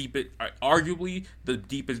arguably the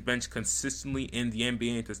deepest bench consistently in the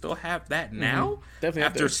NBA, and to still have that now definitely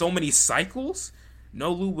after so many cycles.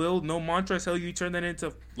 no Lou Will, no Montrezl Harrell, you turn that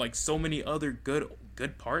into like so many other good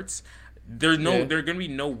parts. They're gonna be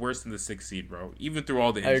no worse than the 6th seed, bro. Even through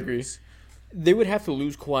all the injuries. I agree. They would have to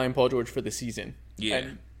lose Kawhi and Paul George for the season.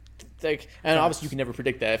 Yeah. And obviously you can never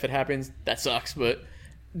predict that. If it happens, that sucks. But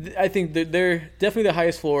I think that they're definitely the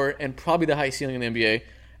highest floor and probably the highest ceiling in the NBA.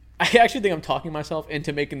 I actually think I'm talking myself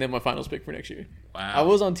into making them my finals pick for next year. Wow. I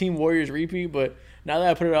was on Team Warriors repeat, but now that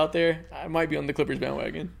I put it out there, I might be on the Clippers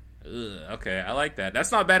bandwagon. Okay, I like that.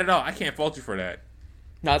 That's not bad at all. I can't fault you for that.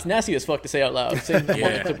 Nah, it's nasty as fuck to say out loud. Saying I'm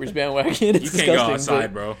on the Clippers bandwagon. It's you can't disgusting, go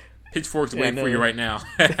outside, bro. Pitchforks waiting for you right now.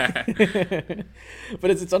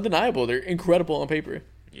 But it's undeniable. They're incredible on paper.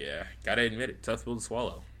 Yeah, gotta admit it. Tough pill to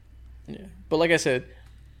swallow. Yeah, but like I said,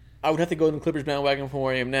 I would have to go in the Clippers bandwagon from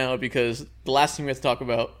where I am now because the last team we have to talk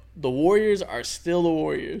about, the Warriors are still the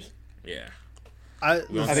Warriors. Yeah, I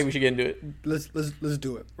think we should get into it. Let's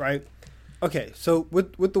do it, right? Okay, so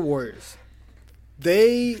with the Warriors,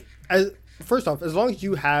 first off, as long as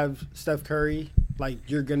you have Steph Curry, like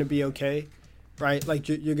you're gonna be okay, right? Like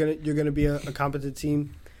you're gonna be a competent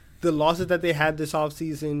team. The losses that they had this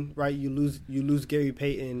offseason, right? You lose Gary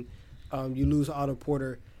Payton, you lose Otto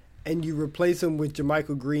Porter, and you replace him with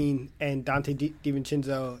Jermichael Green and Dante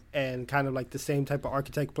DiVincenzo and kind of like the same type of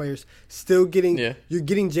architect players. Still you're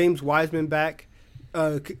getting James Wiseman back.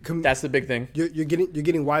 That's the big thing. You're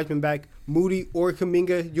getting Wiseman back. Moody or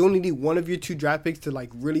Kuminga. You only need one of your 2 draft picks to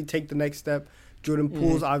like really take the next step. Jordan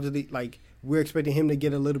Poole's obviously like we're expecting him to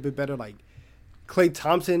get a little bit better. Like Klay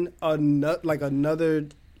Thompson, another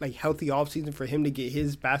like healthy offseason for him to get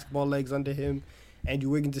his basketball legs under him, and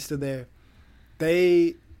your Wiggins is still there.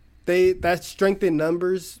 That strength in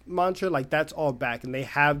numbers mantra, like that's all back, and they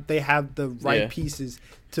have the right pieces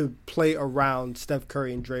to play around Steph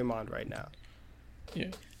Curry and Draymond right now. Yeah,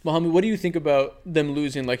 Mohammed, what do you think about them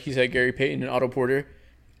losing, like he said, Gary Payton and Otto Porter?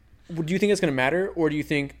 Do you think it's going to matter, or do you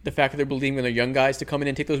think the fact that they're believing in their young guys to come in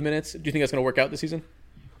and take those minutes, do you think that's going to work out this season?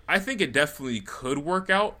 I think it definitely could work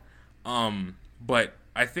out, but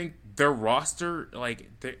I think their roster, I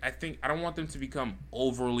don't want them to become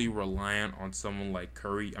overly reliant on someone like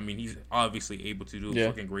Curry. I mean, he's obviously able to do a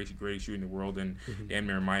fucking greatest shooter in the world, and damn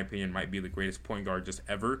near, in my opinion, might be the greatest point guard just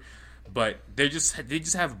ever. But they just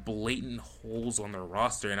have blatant holes on their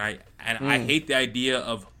roster, and I hate the idea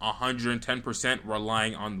of 110%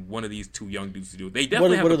 relying on one of these 2 young dudes to do it. They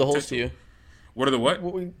definitely what are the holes to you? What are the what?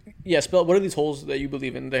 Yeah, what are these holes that you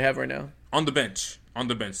believe in they have right now? On the bench.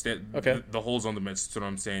 Okay. The holes on the bench, that's what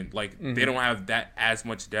I'm saying. Like, they don't have that as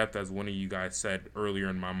much depth as one of you guys said earlier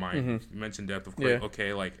in my mind. You mentioned depth, of course. Yeah.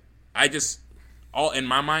 Okay, like, in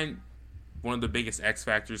my mind, one of the biggest X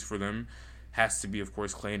factors for them has to be, of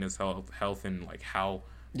course, Klay and his health and, like, how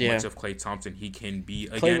much of Klay Thompson he can be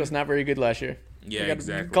again. Klay was not very good last year. Yeah,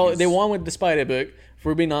 exactly. They won despite it, but if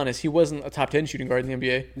we're being honest, he wasn't a top 10 shooting guard in the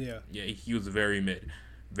NBA. Yeah, he was very mid.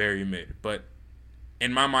 But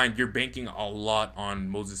in my mind, you're banking a lot on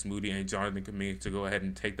Moses Moody and Jonathan Kuminga to go ahead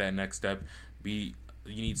and take that next step. You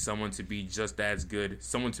need someone to be just as good,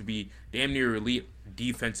 someone to be damn near elite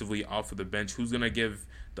defensively off of the bench. Who's gonna give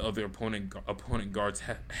the other opponent guards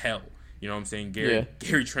hell? You know what I'm saying?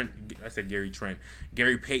 Gary Trent. I said Gary Trent.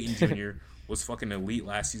 Gary Payton Jr. was fucking elite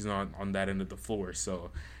last season on that end of the floor.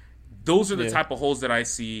 So those are the type of holes that I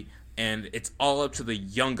see, and it's all up to the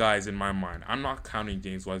young guys in my mind. I'm not counting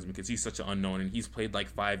James Wiseman because he's such an unknown, and he's played like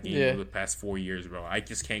 5 games over the past 4 years, bro. I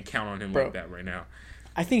just can't count on him like that right now.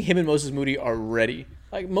 I think him and Moses Moody are ready.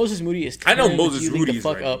 Like, Moses Moody is I know Moses Moody is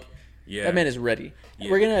ready. Up. Yeah. That man is ready.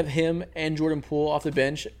 Yeah. We're going to have him and Jordan Poole off the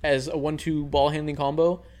bench as a 1-2 ball handling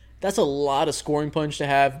combo. That's a lot of scoring punch to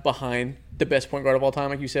have behind the best point guard of all time,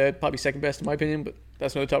 like you said. Probably second best in my opinion, but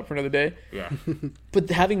that's another topic for another day. Yeah. But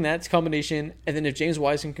having that combination, and then if James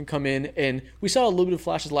Wiseman can come in, and we saw a little bit of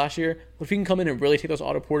flashes last year, but if he can come in and really take those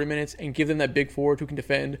Otto Porter minutes and give them that big forward who can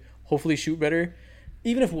defend, hopefully shoot better,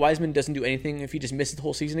 even if Wiseman doesn't do anything, if he just misses the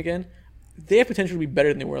whole season again, they have potential to be better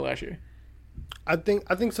than they were last year. I think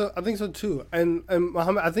so. I think so too. And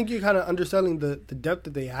Mohammed, I think you're kind of underselling the depth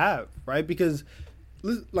that they have, right? Because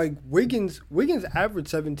like Wiggins averaged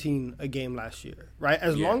 17 a game last year, right?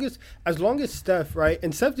 As long as Steph, right?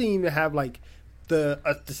 And Steph didn't even have like the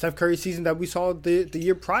Steph Curry season that we saw the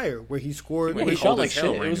year prior, where he scored. He shot like shit.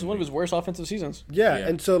 It was one of his worst offensive seasons. Yeah,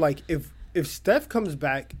 and so like if Steph comes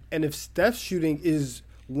back and if Steph's shooting is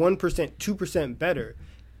 1%, 2% better,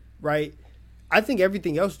 right? I think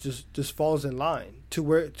everything else just falls in line to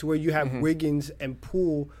where you have Wiggins and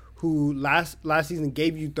Poole, who last season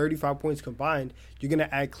gave you 35 points combined. You're gonna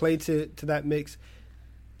add Klay to that mix.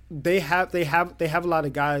 They have a lot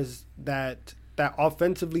of guys that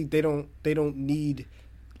offensively they don't need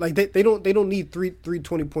Like they don't need three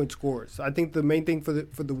 20-point scores. I think the main thing for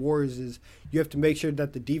the Warriors is you have to make sure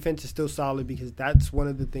that the defense is still solid, because that's one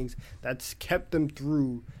of the things that's kept them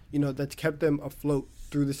through. That's kept them afloat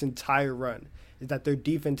through this entire run. Is that their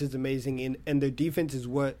defense is amazing, and their defense is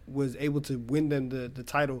what was able to win them the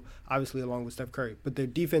title, obviously along with Steph Curry. But their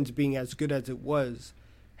defense being as good as it was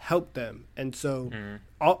helped them. And so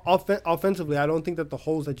offensively, I don't think that the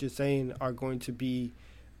holes that you're saying are going to be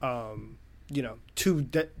I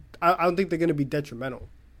don't think they're going to be detrimental.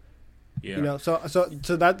 Yeah. So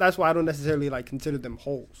that's why I don't necessarily consider them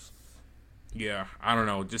holes. Yeah, I don't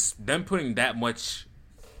know. Just them putting that much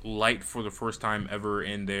light for the first time ever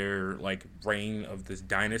in their reign of this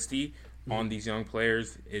dynasty on these young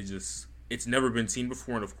players is just, it's never been seen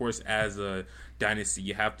before. And of course, as a dynasty,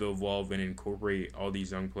 you have to evolve and incorporate all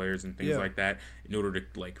these young players and things like that in order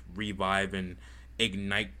to revive and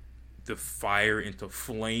ignite the fire into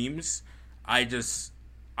flames. I just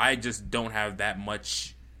don't have that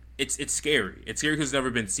much. It's scary. It's scary because it's never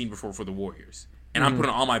been seen before for the Warriors. And I'm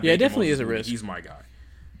putting all my it definitely is a risk. He's my guy.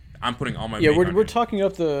 I'm putting all my we're talking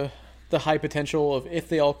up the high potential of if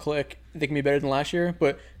they all click, they can be better than last year.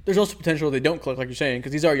 But there's also potential they don't click, like you're saying,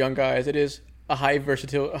 because these are young guys. It is a high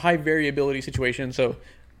variability situation. So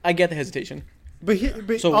I get the hesitation. But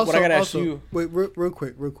so also, what I gotta ask you, wait, real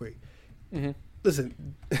quick. Mm-hmm.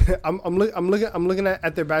 Listen, I'm looking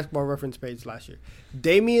at their basketball reference page last year.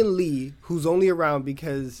 Damian Lee, who's only around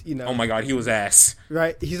because oh my God, he was ass.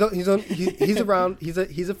 Right, he's around.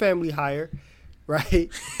 He's a family hire. Right,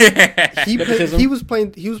 he was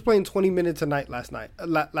playing 20 minutes a night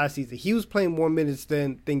last season. He was playing more minutes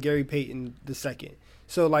than Gary Payton II.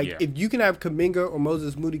 So if you can have Kuminga or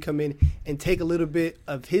Moses Moody come in and take a little bit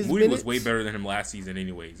of his Moody minutes, was way better than him last season,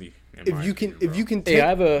 anyways. If you can take, hey, I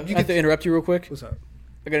have to interrupt you real quick. What's up?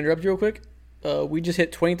 I gotta interrupt you real quick. We just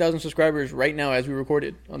hit 20,000 subscribers right now as we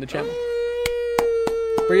recorded on the channel.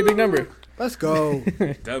 Pretty big number. Let's go.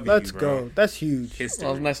 Let's go. That's huge. That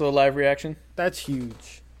was a nice little live reaction. That's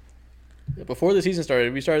huge. Before the season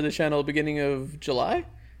started, we started the channel beginning of July.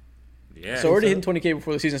 Yeah. So already hitting 20K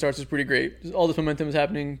before the season starts is pretty great. All this momentum is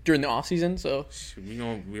happening during the off season, so we're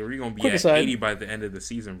gonna be quick at aside. 80 by the end of the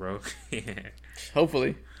season, bro.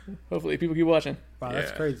 Hopefully people keep watching. Wow,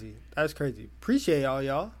 that's crazy. That's crazy. Appreciate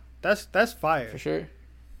y'all. That's fire for sure.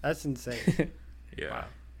 That's insane. Yeah. Wow.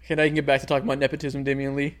 Okay, now you can get back to talking about nepotism,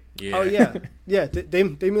 Damian Lee. Yeah. Oh yeah.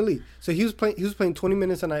 Damian Lee. So he was playing 20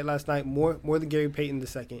 minutes a night last night, more than Gary Payton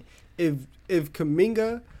II. If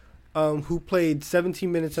Kuminga, who played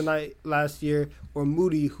 17 minutes a night last year, or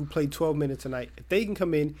Moody, who played 12 minutes a night, if they can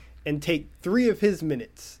come in and take 3 of his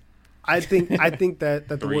minutes, I think that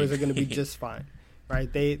the Warriors are going to be just fine,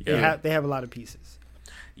 right? They have a lot of pieces.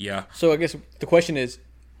 Yeah. So I guess the question is,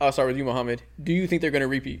 I'll start with you, Mohammed. Do you think they're going to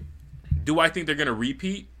repeat? Do I think they're going to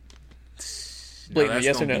repeat? No, that's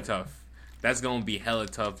yes or gonna no? be tough. That's gonna be hella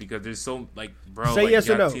tough because there's so bro. Say yes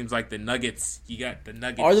you or got no. Teams like the Nuggets. You got the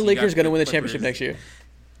Nuggets. Are the Lakers going to win the championship next year?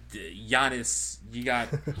 Giannis. You got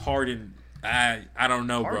Harden. I don't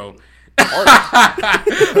know, bro. Harden.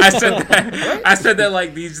 I said that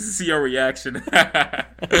like these to see your reaction.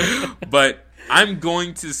 But I'm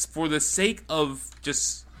going to, for the sake of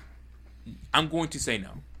just, I'm going to say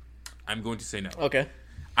no. Okay.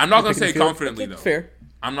 I'm not going to say confidently, though. Fair.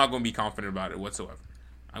 I'm not going to be confident about it whatsoever.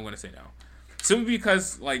 I'm going to say no. Simply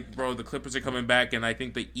because, bro, the Clippers are coming back, and I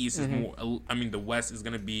think the East is more, the West is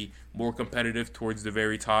going to be more competitive towards the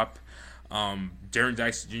very top. Jaren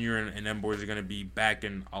Jackson Jr. and them boys are going to be back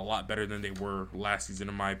and a lot better than they were last season,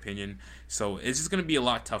 in my opinion. So it's just going to be a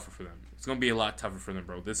lot tougher for them. It's going to be a lot tougher for them,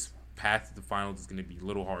 bro. This path to the finals is going to be a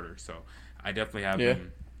little harder. So I definitely have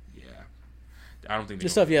them. Yeah. I don't think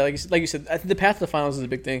this stuff. Yeah, like you said, I think the path to the finals is a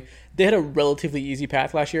big thing. They had a relatively easy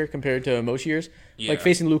path last year compared to most years. Yeah. Like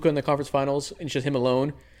facing Luka in the conference finals and just him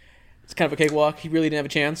alone, it's kind of a cakewalk. He really didn't have a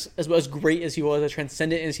chance. As great as he was, as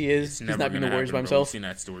transcendent as he is, he's not being the Warriors by himself. We've seen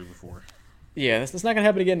that story before. Yeah, that's not going to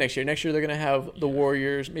happen again next year. Next year they're going to have the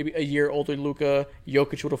Warriors, maybe a year older Luka,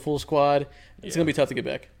 Jokic with a full squad. It's going to be tough to get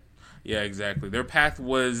back. Yeah, exactly. Their path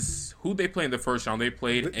was, who'd they play in the first round? They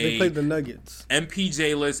played the Nuggets.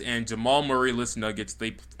 MPJ-less and Jamal Murray-less Nuggets.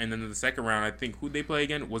 And then in the second round, I think, who'd they play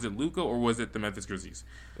again? Was it Luka or was it the Memphis Grizzlies?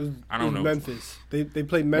 I don't know. Memphis. They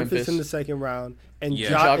played Memphis in the second round. And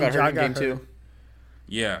Ja got hurt in game 2.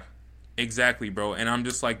 Yeah, exactly, bro. And I'm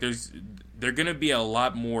just like, they're going to be a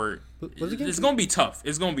lot more. It's going to be tough.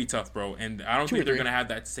 It's going to be tough, bro. And I don't think they're going to have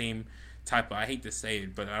that same type of, I hate to say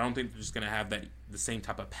it, but I don't think they're just going to have the same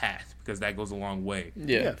type of path because that goes a long way.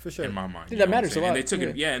 Yeah, for sure. In my mind. That matters a lot.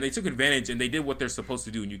 And they took advantage and they did what they're supposed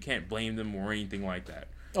to do, and you can't blame them or anything like that.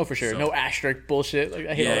 Oh, for sure. So- No asterisk bullshit. Like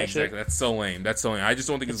I hate all Yeah, that exactly. shit. That's so lame. That's so lame. I just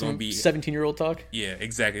don't think it's going to be. 17-year-old talk. Yeah,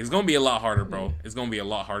 exactly. It's going to be a lot harder, bro. It's going to be a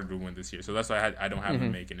lot harder to win this year. So that's why I don't have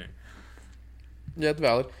them making it. Yeah, that's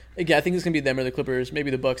valid. Again, I think it's gonna be them or the Clippers,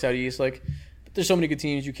 maybe the Bucks out east. Like, there's so many good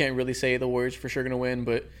teams, you can't really say the Warriors for sure gonna win,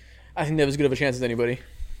 but I think they have as good of a chance as anybody.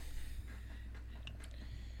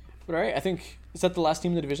 But all right, I think is that the last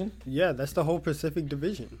team in the division? Yeah, that's the whole Pacific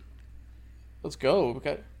Division. Let's go. We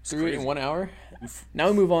got through it in crazy. 1 hour. Now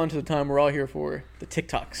we move on to the time we're all here for the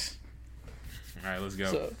TikToks. All right, let's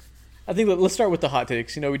go. So, I think let's start with the hot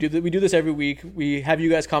takes. You know, we do this every week. We have you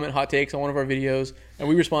guys comment hot takes on one of our videos, and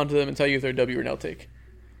we respond to them and tell you if they're a W or an L take.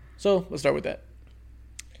 So let's start with that.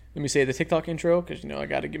 Let me say the TikTok intro because I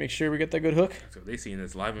got to make sure we get that good hook. So they seeing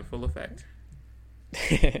this live in full effect.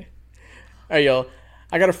 All right, y'all.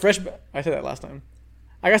 I got a fresh. I said that last time.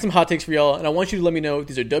 I got some hot takes for y'all, and I want you to let me know if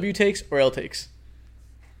these are W takes or L takes.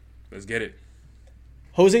 Let's get it.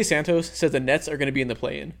 Jose Santos says the Nets are going to be in the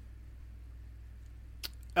play-in.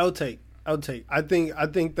 I'll take. I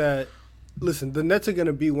think that. Listen, the Nets are going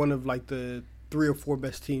to be one of like the 3 or 4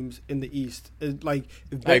 best teams in the East. Like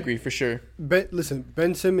if I agree for sure. Ben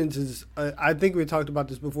Simmons is. I think we talked about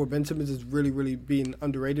this before. Ben Simmons is really, really being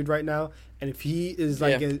underrated right now. And if he is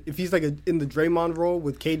like, if he's like in the Draymond role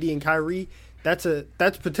with KD and Kyrie, that's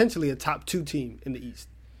potentially a top 2 team in the East.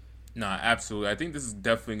 Nah, absolutely. I think this is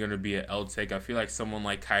definitely going to be an L take. I feel like someone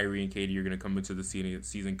like Kyrie and KD are going to come into the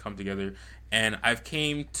season, come together, and I've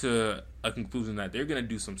came to a conclusion that they're going to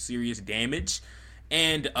do some serious damage.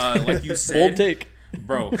 And like you said, Bold take,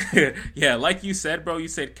 bro. Yeah, like you said, bro. You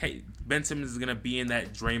said Ben Simmons is going to be in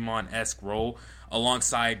that Draymond-esque role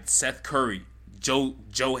alongside Seth Curry, Joe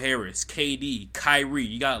Harris, KD, Kyrie.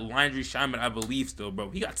 You got Landry Shamet, I believe, still,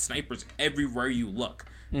 bro. He got snipers everywhere you look.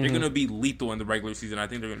 They're going to be lethal in the regular season. I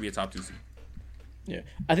think they're going to be a top 2 seed. Yeah,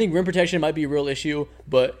 I think rim protection might be a real issue,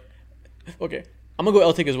 but okay, I'm gonna go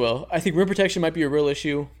L take as well. I think rim protection might be a real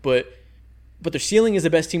issue, but their ceiling is the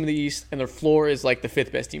best team in the East, and their floor is like the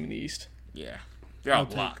 5th best team in the East. Yeah. They're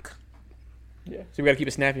out block. Yeah, so we gotta keep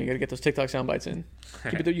it snappy. You gotta get those TikTok sound bites in.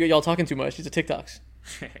 Y'all talking too much. These are TikToks.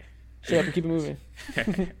 Shut up and keep it moving.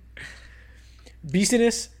 Beastiness.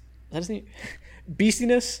 Is that his name?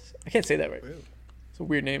 Beastiness. I can't say that right. It's a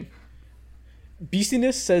weird name.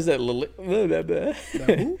 Beastiness says that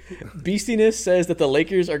Beastiness says that the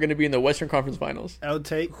Lakers are going to be in the Western Conference Finals. I'll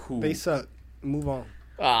take. They suck. Move on.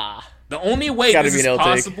 The only way Gotta this be is an L take.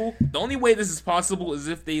 possible, the only way this is possible is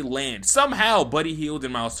if they land somehow Buddy Hield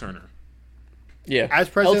and Miles Turner. Yeah, As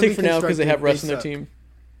I'll presently take for now because they have Russ constructed, in their they team.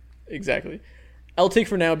 Exactly. I'll take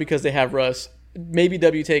for now because they have Russ. Maybe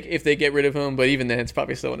W take if they get rid of him, but even then, it's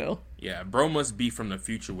probably still an L. Yeah, bro must be from the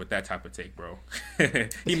future with that type of take, bro.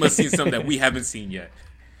 He must see something that we haven't seen yet.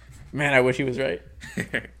 Man, I wish he was right. All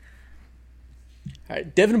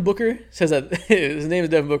right, Devin Booker says that his name is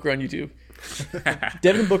Devin Booker on YouTube.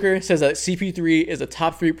 Devin Booker says that CP3 is a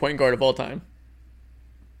top 3 point guard of all time.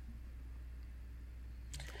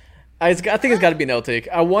 I think it's got to be an L take.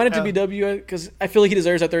 I want it to be W because I feel like he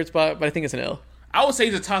deserves that 3rd spot, but I think it's an L. I would say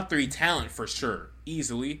he's a top 3 talent for sure,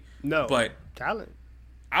 easily. No, but talent.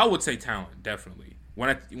 I would say talent, definitely. When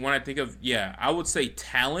I think of, I would say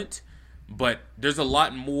talent, but there's a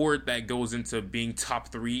lot more that goes into being top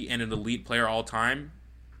 3 and an elite player all time.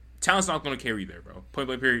 Talent's not going to carry there, bro. Point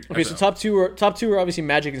blank period. Okay, so top two are obviously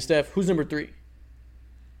Magic and Steph. Who's number 3?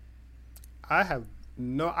 I have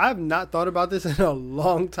not thought about this in a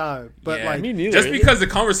long time. But Yeah, like, Me neither. Just because the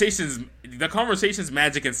conversation's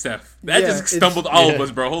Magic and Steph. That Yeah, just stumbled all of yeah.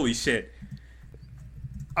 us, bro. Holy shit.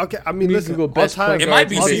 okay, I mean, We listen, Google all best time, point It guard might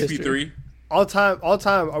be all all, history. CP3. all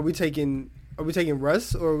time. Are we taking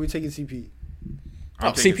Russ or are we taking CP?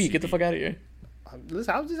 I'm CP, thinking get the fuck out of here.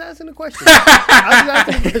 Listen, I was just asking a question.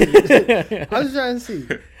 I was trying to see.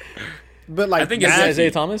 But like, I think it's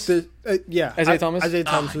Isaiah Thomas. yeah, Isaiah Thomas? Isaiah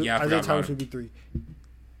Thomas. yeah, I forgot Isaiah about Thomas him. would be 3.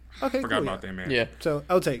 Okay, Forgot cool. about that, man. Yeah. So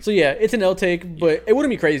I'll take. So yeah, it's an L take, but it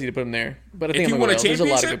wouldn't be crazy to put him there. But I think If he I'm won gonna a go L. There's a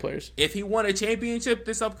lot of good championship, players. if he won a championship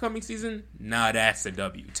this upcoming season, nah, that's a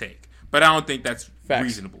W take. But I don't think that's Facts.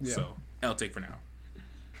 reasonable. Yeah. So L take for now.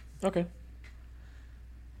 Okay.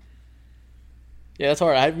 Yeah, that's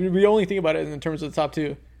hard. We only think about it in terms of the top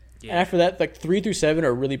 2. Yeah. And after that, like 3 through 7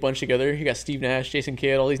 are really bunched together. You got Steve Nash, Jason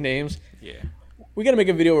Kidd, all these names. Yeah. We got to make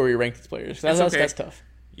a video where we rank these players. That's okay. that's tough.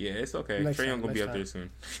 Yeah, it's okay. Next Trae Young time, gonna be next up there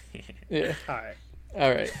soon. Yeah. All right.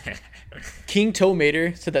 All right. King Toe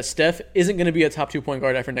Mater said that Steph isn't going to be a top 2 point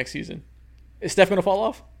guard after next season. Is Steph going to fall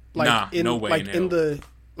off? Like Nah, no way Like in in hell.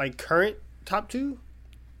 the current top 2.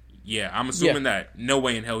 Yeah, I'm assuming that no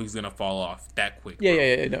way in hell he's gonna fall off that quick. Yeah, bro.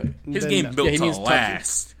 yeah, yeah. No. His Then game no. built Yeah, he to needs touches.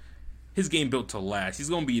 last. his game built to last. He's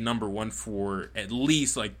going to be number one for at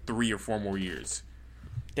least like 3 or 4 more years.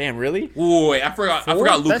 Damn, really? Wait, I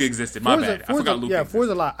forgot Luka existed. My bad. I forgot Luka. Yeah, 4's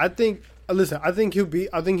a lot. I think. Listen, I think he'll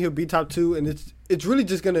be top 2, and it's really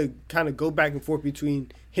just gonna kind of go back and forth between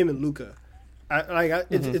him and Luka.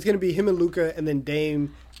 It's gonna be him and Luka, and then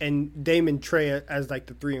Dame and Trae as like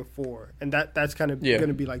the 3 and 4, and that's kind of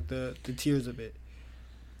gonna be like the tiers of it.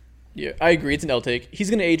 Yeah, I agree. It's an L take. He's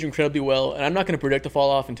gonna age incredibly well, and I'm not gonna predict a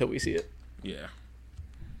fall off until we see it. Yeah.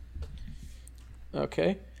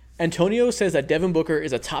 Okay. Antonio says that Devin Booker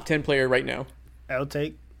is a top 10 player right now. L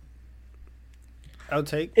take.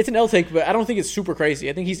 It's an L take, but I don't think it's super crazy.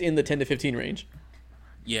 I think he's in the 10 to 15 range.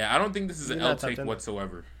 Yeah, I don't think this is an L take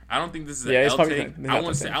whatsoever. I don't think this is an it's L take.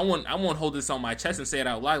 I won't hold this on my chest and say it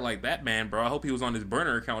out loud like that, man, bro. I hope he was on his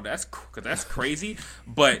burner account. That's crazy.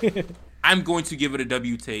 But I'm going to give it a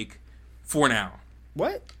W take for now.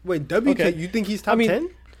 What? Wait, W take? You think he's top 10?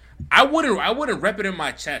 I wouldn't rep it in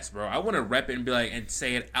my chest, bro. I wouldn't rep it and be like and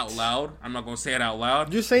say it out loud. I'm not gonna say it out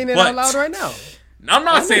loud. You're saying it out loud right now. I'm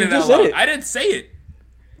not saying it out loud. I didn't say it.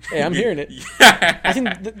 Hey, I'm hearing it. I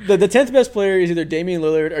think the 10th best player is either Damian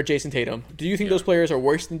Lillard or Jason Tatum. Do you think those players are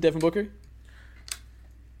worse than Devin Booker?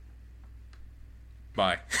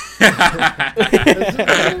 Bye. That's what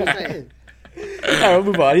I'm saying. All right, we'll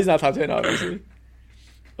move on. He's not top 10, obviously.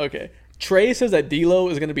 Okay. Trey says that D'Lo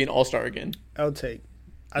is going to be an all-star again. I'll take.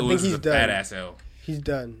 I think he's done. Badass L. He's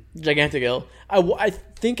done. Gigantic L. I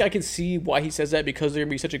think I can see why he says that because they're going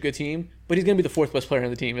to be such a good team, but he's going to be the 4th best player on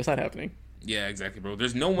the team. It's not happening. Yeah, exactly, bro.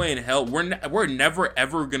 There's no way in hell we're never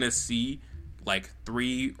ever gonna see like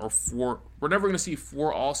 3 or 4. We're never gonna see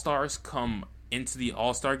 4 All-Stars come into the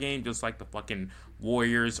All-Star game just like the fucking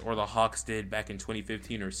Warriors or the Hawks did back in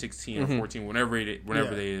 2015 or 16 or 14, whenever they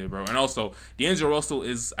did, bro. And also, D'Angelo Russell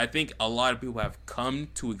is, I think, a lot of people have come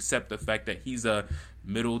to accept the fact that he's a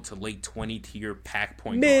middle to late 20 tier pack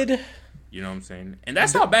point guard. You know what I'm saying? And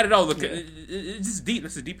that's not bad at all. Look, it's just deep.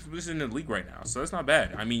 That's the deepest position in the league right now. So that's not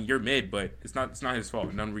bad. I mean, you're mid, but it's not his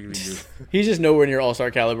fault. None really do. He's just nowhere near all-star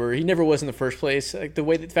caliber. He never was in the first place. Like the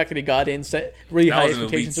fact that he got in set really high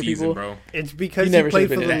expectations for people. Bro. It's because he played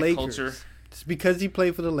for the Lakers. Culture. It's because he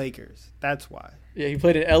played for the Lakers. That's why. Yeah, he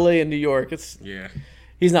played in LA and New York.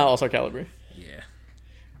 He's not all-star caliber. Yeah.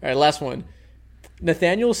 All right, last one.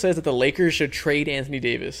 Nathaniel says that the Lakers should trade Anthony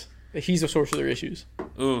Davis. He's the source of their issues.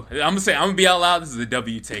 Ooh, I'm gonna be out loud. This is a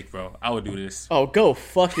W take, bro. I would do this. Oh, go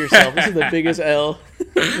fuck yourself. This is the biggest L.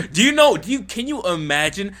 Can you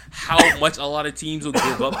imagine how much a lot of teams will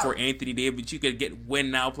give up for Anthony Davis? You could get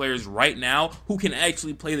win now players right now who can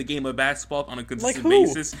actually play the game of basketball on a consistent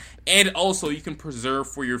basis, and also you can preserve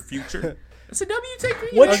for your future. That's a W take for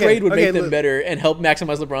you. What trade would make them better and help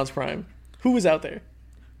maximize LeBron's prime? Who was out there?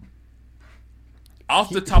 Off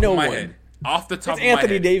the top of my head. It's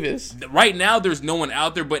Anthony Davis. Right now, there's no one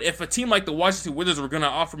out there. But if a team like the Washington Wizards were going to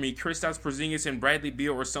offer me Kristaps Porzingis and Bradley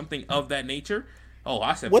Beal or something of that nature,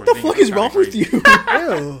 I said, what the fuck is wrong with you?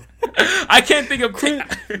 I can't think of.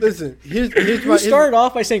 Listen, here's you started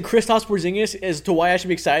off by saying Kristaps Porzingis as to why I should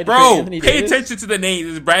be excited. Bro, Anthony pay Davis. attention to the name.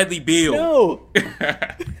 It's Bradley Beal. No.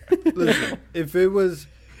 Listen, if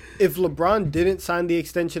LeBron didn't sign the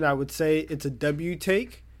extension, I would say it's a W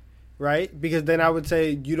take. Right, because then I would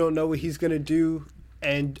say you don't know what he's gonna do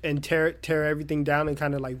and tear everything down and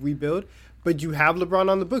kind of like rebuild. But you have LeBron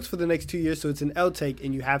on the books for the next 2 years, so it's an L take,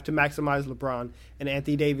 and you have to maximize LeBron. And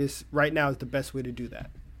Anthony Davis right now is the best way to do that.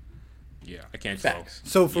 Yeah, I can't Facts.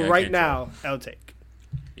 So for right now, L take.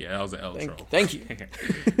 Yeah, that was an L troll. Thank you.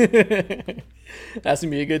 That's gonna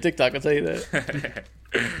be a good TikTok. I'll tell you that.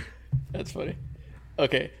 That's funny.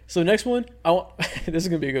 Okay, so next one, this is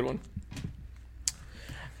gonna be a good one.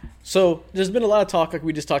 So there's been a lot of talk, like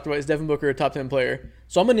we just talked about, is Devin Booker a top 10 player?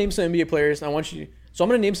 So I'm gonna name some NBA players, and I'm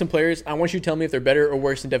gonna name some players. I want you to tell me if they're better or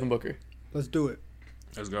worse than Devin Booker. Let's do it.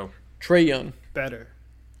 Let's go. Trae Young. Better.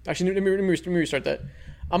 Actually, let me restart that.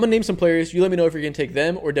 I'm gonna name some players. You let me know if you're gonna take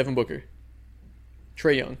them or Devin Booker.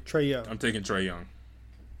 Trae Young. I'm taking Trae Young.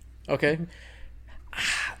 Okay.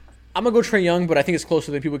 I'm gonna go Trae Young, but I think it's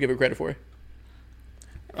closer than people give it credit for.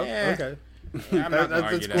 Okay. I'm not gonna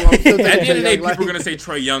argue that. Cool. At the end of the day, people are gonna say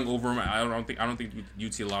Trae Young over him. I don't think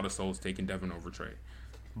you'd see a lot of souls taking Devin over Trae.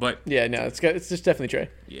 But yeah, no, it's just definitely Trae.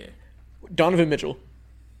 Yeah. Donovan Mitchell.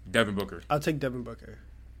 Devin Booker. I'll take Devin Booker.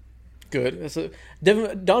 Good.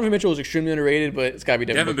 Donovan Mitchell is extremely underrated, but it's gotta be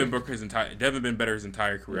Devin Booker. Devin been better his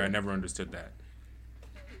entire career. I never understood that.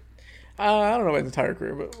 I don't know about his entire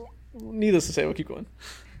career, but needless to say, we'll keep going.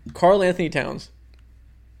 Karl Anthony Towns.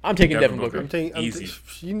 I'm taking Devin Booker. Easy.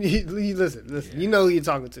 Listen. You know who you're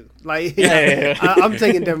talking to. Like, yeah. I'm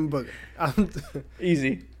taking Devin Booker.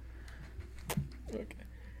 Easy. Okay.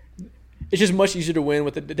 It's just much easier to win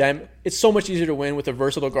with it's so much easier to win with a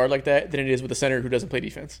versatile guard like that than it is with a center who doesn't play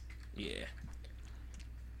defense. Yeah.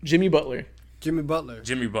 Jimmy Butler, Jimmy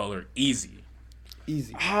Butler, easy.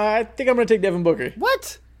 I think I'm going to take Devin Booker.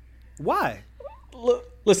 What? Why?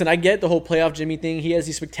 Listen, I get the whole playoff Jimmy thing. He has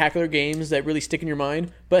these spectacular games that really stick in your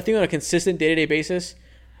mind. But I think on a consistent day-to-day basis,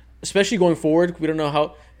 especially going forward, we don't know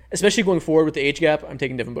how. Especially going forward with the age gap, I'm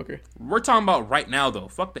taking Devin Booker. We're talking about right now, though.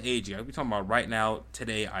 Fuck the age gap. We're talking about right now,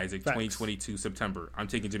 today, Isaac, Facts. 2022, September. I'm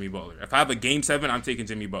taking Jimmy Butler. If I have a Game 7, I'm taking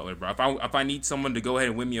Jimmy Butler, bro. If I need someone to go ahead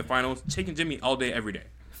and win me a finals, taking Jimmy all day, every day.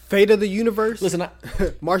 Fate of the universe. Listen,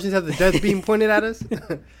 Martians have the death beam pointed at us.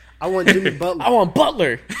 I want Jimmy Butler. I want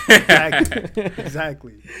Butler.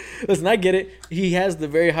 Exactly. Listen, I get it. He has the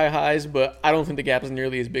very high highs, but I don't think the gap is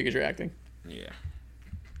nearly as big as you're acting. Yeah.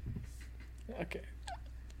 Okay.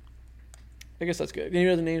 I guess that's good. Any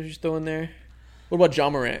other names you throw in there? What about Ja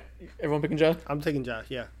Morant? Everyone picking Ja? I'm taking Josh.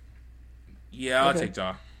 Yeah. Yeah, I'll Okay. take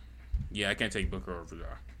Ja. Yeah, I can't take Booker over Ja.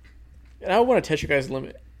 And I want to test your guys'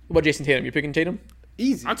 limit. What about Jason Tatum? You picking Tatum?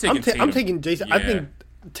 Easy. I'm taking I'm Tatum. taking Jason. I Yeah. think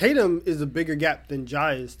Tatum is a bigger gap than Ja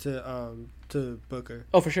is to Booker.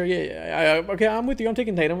 Oh, for sure. Yeah. Okay, I'm with you. I'm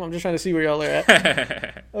taking Tatum. I'm just trying to see where y'all are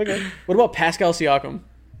at. Okay. What about Pascal Siakam?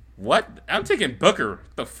 What? I'm taking Booker.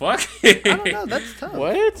 The fuck? I don't know. That's tough.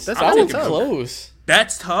 What? That's That kinda one's tough. close.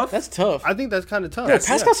 That's tough? That's tough. I think that's kind of tough. Yo,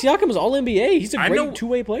 Pascal Siakam is all NBA. He's a I great know-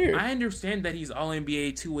 two-way player. I understand that he's all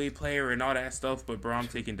NBA, two-way player, and all that stuff, but bro, I'm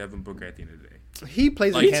taking Devin Booker at the end of the day. He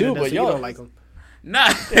plays Me in too, Canada, but so you y'all- don't like him. Nah,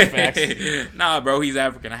 facts. nah, bro, he's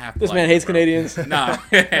African. I have to. This like man him, hates bro. Canadians. Nah.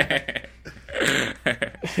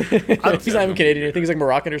 He's not even Canadian. I think he's like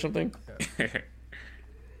Moroccan or something.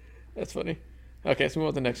 That's funny. Okay, let's move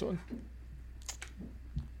on to the next one.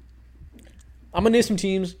 I'm gonna name some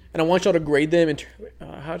teams, and I want y'all to grade them.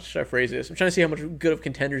 How should I phrase this? I'm trying to see how much good of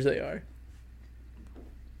contenders they are.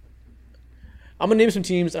 I'm gonna name some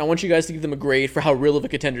teams, and I want you guys to give them a grade for how real of a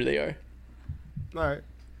contender they are. All right.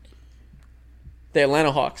 The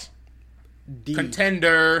Atlanta Hawks. D.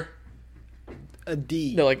 Contender. A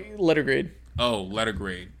D. No, like letter grade. Oh, letter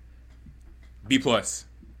grade. B plus.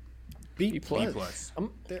 B B plus. B plus.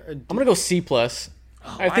 They're a D. I'm gonna go C plus.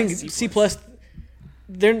 Oh, I why think C C plus.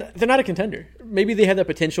 They're not a contender. Maybe they have that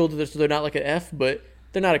potential, so they're not like an F, but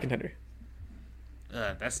they're not a contender.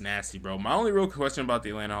 That's nasty, bro. My only real question about the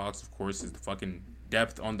Atlanta Hawks, of course, is the fucking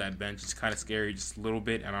depth on that bench. It's kind of scary, just a little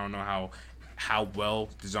bit, and I don't know how well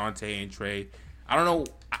DeJounte and Trey. I don't know.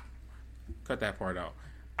 Cut that part out.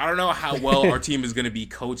 I don't know how well our team is going to be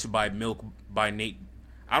coached by Nate.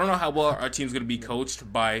 I don't know how well our team's going to be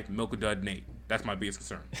coached by Milk Dud Nate. That's my biggest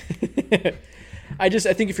concern. I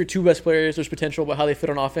think if your two best players, there's potential, but how they fit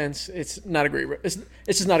on offense, it's not a great. It's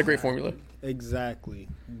just not a great formula. Exactly.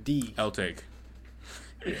 D. I'll take.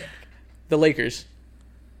 The Lakers.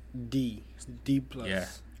 D. D plus. Yeah.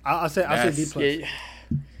 I'll say D plus.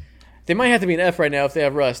 Yeah, they might have to be an F right now if they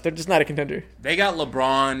have Russ. They're just not a contender. They got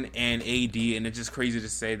LeBron and AD, and it's just crazy to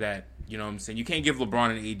say that. You know what I'm saying? You can't give LeBron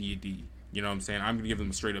and AD a D. You know what I'm saying? I'm going to give them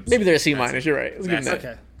a straight up C. Maybe they're a C That's minus. it. You're right. Let's give them that.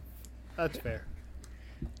 Okay. That's fair.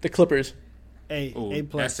 The Clippers. A. Ooh, A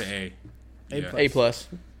plus. That's an A. A Yeah. plus. A plus.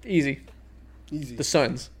 Easy. Easy. The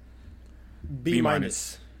Suns. B, B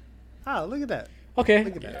minus. Ah, look at that. Okay.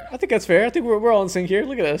 Look at that. I think that's fair. I think we're all in sync here.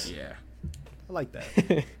 Look at us. Yeah. I like that.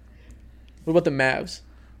 What about the Mavs?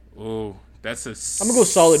 Oh, that's a I'm gonna go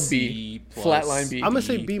solid B. C plus. Flatline B. I'm gonna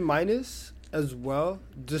say B minus as well,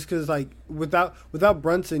 just because like without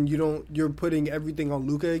Brunson, you're putting everything on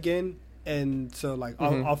Luka again, and so like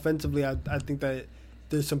offensively, I think that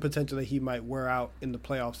there's some potential that he might wear out in the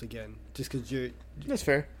playoffs again, just because you're. That's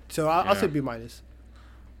fair. So I'll say Yeah. B minus.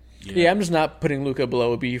 Yeah, I'm just not putting Luka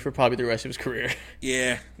below a B for probably the rest of his career.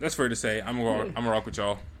 Yeah, that's fair to say. I'm gonna rock with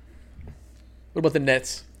y'all. What about the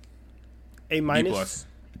Nets? A B minus. plus.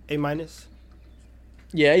 A minus.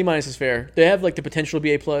 Yeah, A minus is fair. They have like the potential to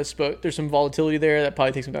be A plus, but there's some volatility there that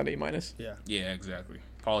probably takes them down to A minus. Yeah. Yeah, exactly.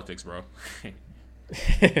 Politics, bro.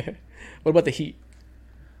 What about the Heat?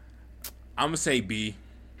 I'm gonna say B.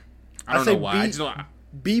 I I don't say know why. B. I just don't.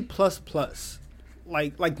 B plus plus.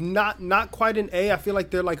 Like not quite an A. I feel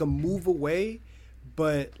like they're like a move away,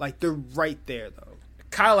 but like they're right there though.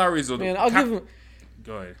 Kyle Lowry's a Man, I'll give them.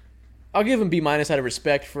 Go ahead. I'll give them B minus out of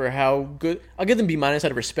respect for how good. I'll give them B minus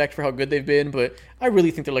out of respect for how good they've been, but I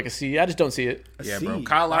really think they're like a C. I just don't see it. A Yeah, C. bro.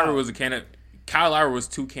 Kyle Lowry Wow. was a can of. Kyle Lowry was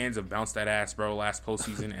 2 cans of bounce that ass, bro, last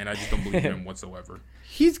postseason, and I just don't believe him whatsoever.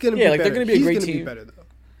 He's gonna Yeah, be like, better. they're gonna be a He's great gonna be team. better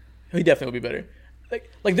though. He definitely will be better.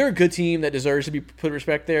 Like they're a good team that deserves to be put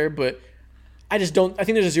respect there, but I just don't. I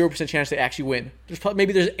think there's a 0% chance they actually win.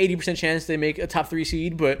 Maybe there's 80% chance they make a top 3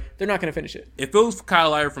 seed, but they're not going to finish it. If it was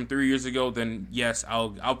Kyle Lowry from 3 years ago, then yes,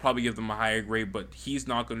 I'll probably give them a higher grade. But he's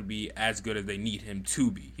not going to be as good as they need him to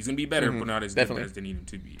be. He's going to be better, but not as good as they need him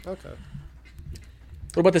to be. Okay.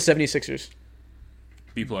 What about the 76ers?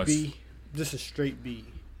 B plus. B. Just a straight B.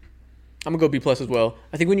 I'm gonna go B+ as well.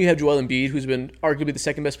 I think when you have Joel Embiid, who's been arguably the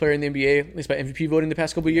second best player in the NBA, at least by MVP voting the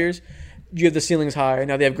past couple of years, you have the ceilings high.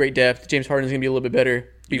 Now they have great depth. James Harden's gonna be a little bit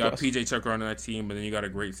better. B+. You got PJ Tucker on that team, but then you got a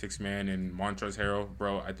great 6-man and Montrezl Harrell,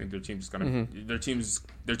 bro. I think their team's gonna their team's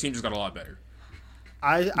just got a lot better.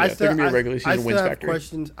 I still wins have factory.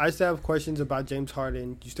 questions. I still have questions about James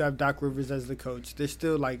Harden. You still have Doc Rivers as the coach. There's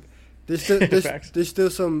still there's still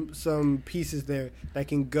some pieces there that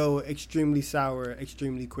can go extremely sour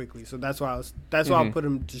extremely quickly. So that's why I'll put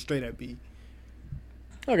him just straight at B.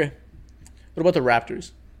 Okay. What about the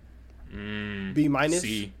Raptors? B minus.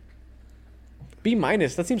 C. B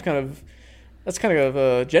minus. That seems kind of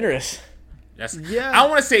generous. Yeah. I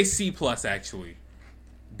want to say C plus actually.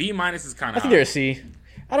 B minus is kind of. I think they're a C.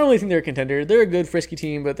 I don't really think they're a contender. They're a good frisky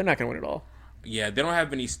team, but they're not going to win it all. Yeah, they don't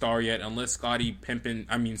have any star yet, unless Scottie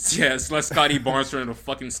Barnes turned into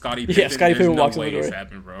fucking Scottie Pippen. Yeah, Scottie Pippen walks in the door. It's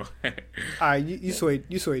happened, bro. All right, you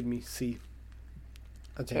swayed me. C.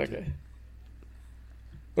 I'll change it.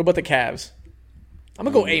 What about the Cavs? I'm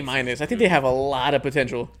gonna go A minus. I think they have a lot of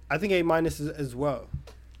potential. I think A minus as well.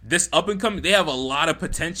 This up and coming, they have a lot of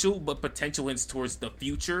potential, but potential hints towards the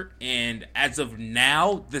future. And as of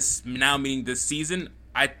now, meaning this season,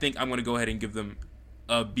 I think I'm gonna go ahead and give them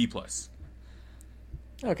a B plus.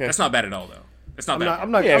 Okay, that's not bad at all, though. It's not bad.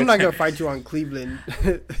 I'm not gonna fight you on Cleveland.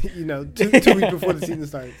 2 weeks before the season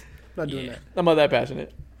starts. I'm not doing that. I'm not that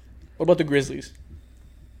passionate. What about the Grizzlies?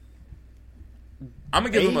 I'm gonna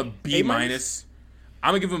give them a B minus.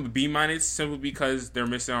 I'm gonna give them a B minus simply because they're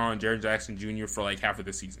missing on Jaren Jackson Jr. for like half of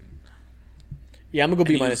the season. Yeah, I'm gonna go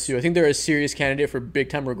B minus too. I think they're a serious candidate for big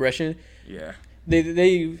time regression. Yeah,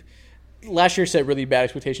 they last year set really bad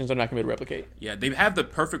expectations. They're not gonna be able to replicate. Yeah, they have the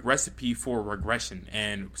perfect recipe for regression,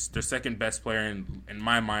 and their second best player in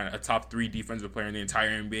my mind, a top 3 defensive player in the entire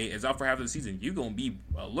NBA, is out for half of the season. You're gonna be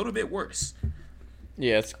a little bit worse.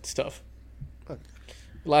 Yeah, it's tough.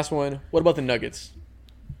 Last one. What about the Nuggets?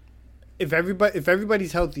 If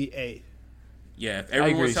everybody's healthy, A. Yeah, if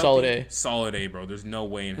everyone's healthy, solid A, bro. There's no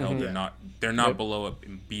way in hell they're not below a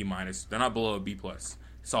B minus. They're not below a B plus.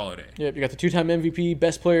 Solid A. Yep, you got the 2-time MVP,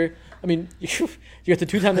 best player. I mean, you got the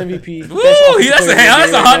 2-time MVP. Woo!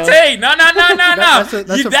 That's a hot take. No.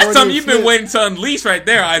 That's something you've been waiting to unleash right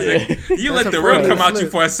there, Isaac. You let the real come out you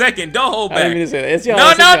for a second. Don't hold back. I didn't mean to say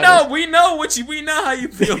that. No. We know how you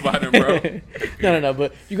feel about him, bro. No.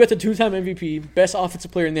 But you got the 2-time MVP, best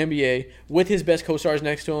offensive player in the NBA, with his best co-stars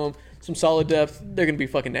next to him, some solid depth. They're gonna be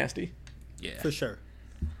fucking nasty. Yeah, for sure.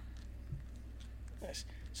 Nice.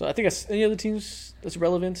 So I think that's any other teams that's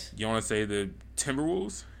relevant. You want to say the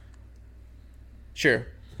Timberwolves? Sure.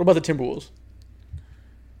 What about the Timberwolves?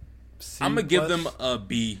 I'm gonna give them a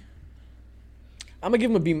B. I'm gonna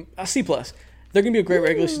give them a C plus. They're gonna be a great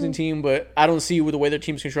regular season team, but I don't see with the way their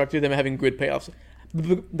team's constructed them having good playoffs.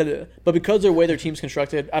 But because of the way their team's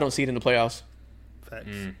constructed, I don't see it in the playoffs. Facts.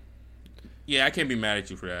 Yeah, I can't be mad at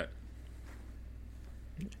you for that.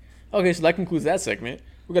 Okay, so that concludes that segment.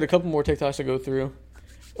 We got a couple more TikToks to go through.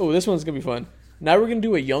 Oh, this one's gonna be fun. Now we're gonna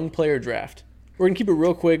do a young player draft. We're gonna keep it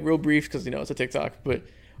real quick, real brief, because it's a TikTok. But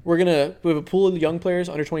we have a pool of young players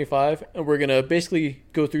under 25, and we're gonna basically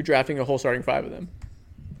go through drafting a whole starting 5 of them.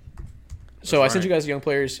 So I sent you guys young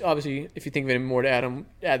players. Obviously, if you think of any more to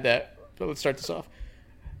add that. But let's start this off.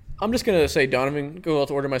 I'm just gonna say Donovan. Go out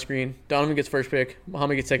to order my screen. Donovan gets first pick.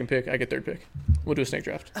 Muhammad gets second pick. I get third pick. We'll do a snake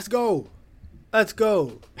draft. Let's go.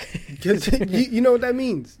 Because you know what that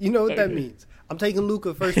means. That means. I'm taking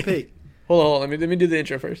Luka first pick. Hold on. Let me do the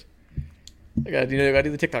intro first. I gotta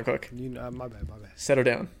do the TikTok hook. My bad. Settle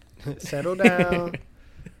down. Settle down.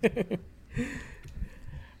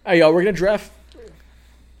 Hey, y'all, we're gonna draft.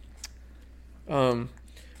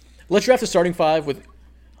 Let's draft the starting 5 with.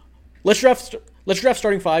 Let's draft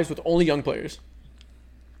starting 5s with only young players.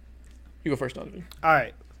 You go first, Donovan. All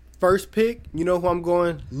right, first pick. You know who I'm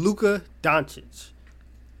going? Luka Doncic.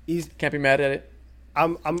 Can't be mad at it.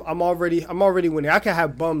 I'm already winning. I can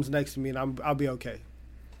have bums next to me, and I'll be okay.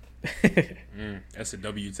 That's a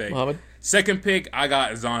W take. Muhammad? Second pick, I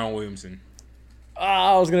got Zion Williamson.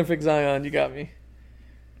 I was gonna pick Zion. You got me.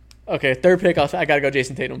 Okay, third pick. I gotta go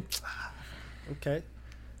Jason Tatum. Okay.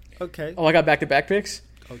 Oh, I got back-to-back picks.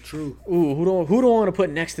 Oh, true. Ooh, who don't want to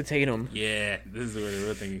put next to Tatum? Yeah, this is where the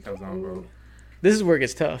real thing comes on, bro. This is where it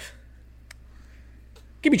gets tough.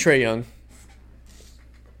 Give me Trae Young.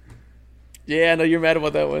 Yeah, I know you're mad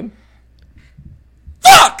about that one.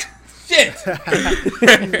 Fuck! Shit!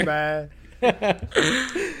 He's mad.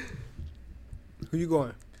 Who you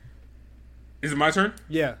going? Is it my turn?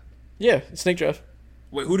 Yeah. Yeah, snake draft.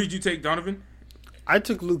 Wait, who did you take, Donovan? I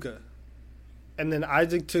took Luka. And then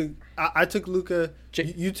Isaac took... I took Luka.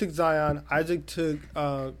 You took Zion. Isaac took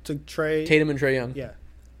Trey. Tatum and Trae Young. Yeah.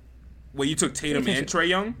 Wait, you took Tatum and Trae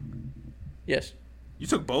Young? Yes. You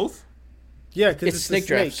took both? Yeah, because It's it's snake a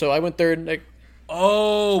draft, snake. so I went third. Like,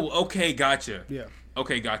 Oh, okay, gotcha. Yeah.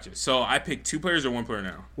 Okay, gotcha. So I picked 2 players or 1 player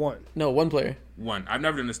now? One. no, one player. 1. I've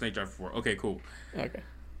never done a snake draft before. Okay, cool. Okay.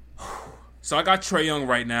 So I got Trae Young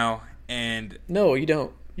right now, and No, you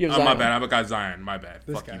don't. You have Zion. my bad. I got Zion. My bad.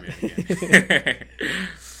 This Fuck guy. you, man. Again.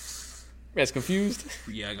 Man's confused.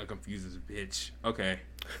 Yeah, I got confused as a bitch. Okay.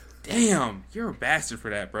 Damn, you're a bastard for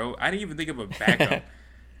that, bro. I didn't even think of a backup.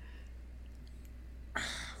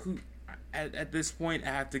 At this point, I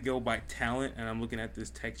have to go by talent, and I'm looking at this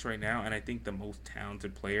text right now, and I think the most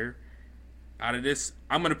talented player out of this,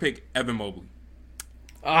 I'm going to pick Evan Mobley.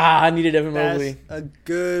 I needed Evan That's Mobley. a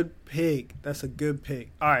good pick. That's a good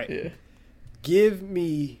pick. All right. Yeah. Give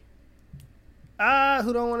me...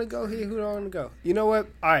 who don't want to go here? Who don't want to go? You know what?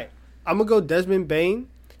 All right. I'm going to go Desmond Bane.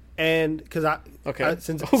 And because Okay.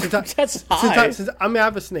 since That's high. I mean, I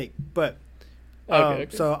have a snake, but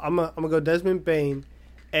Okay. so I'm gonna go Desmond Bane,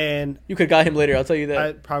 and You could have got him later, I'll tell you that.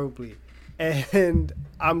 I probably, and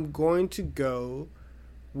I'm going to go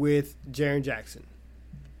with Jaren Jackson.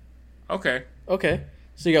 Okay. Okay.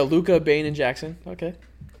 So you got Luka, Bane, and Jackson. Okay.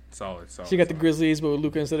 Solid. So you got the Grizzlies, but with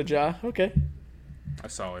Luka instead of Ja. Okay.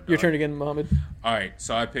 That's solid. Your dog. turn again, Mohammed. All right,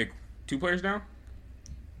 so I pick 2 players now?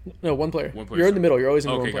 No, one player. One player, You're in the sorry. middle. You're always in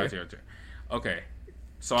the Okay, one player. gotcha. Okay.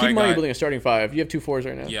 So Keep I in mind you're got, building a starting 5. You have 2 4s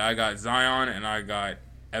right now. yeah, I got Zion and I got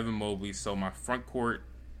Evan Mobley, so my front court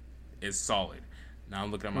is solid. Now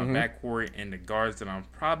I'm looking at my back court and the guards that I'm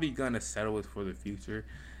probably going to settle with for the future.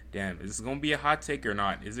 Damn, is this going to be a hot take or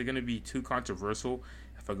not? Is it going to be too controversial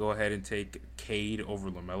if I go ahead and take Cade over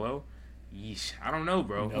LaMelo? Yeesh, I don't know,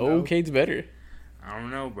 bro. No, Cade's better. I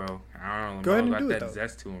don't know, bro. I don't know. Go ahead and got do it, that though.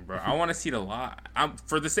 zest to him, bro. I want to see the lot. I'm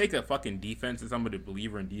for the sake of fucking defense, since I'm a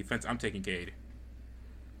believer in defense, I'm taking Cade.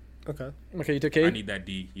 Okay. Okay, you took I Cade? need that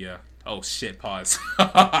D. Yeah. Oh shit. Pause.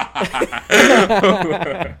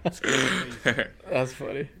 That's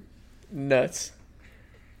funny. Nuts.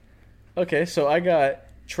 Okay, so I got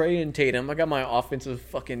Trey and Tatum. I got my offensive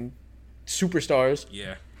fucking superstars.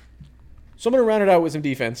 Yeah. So I'm going to round it out with some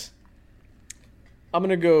defense. I'm going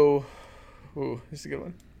to go... Ooh, this is a good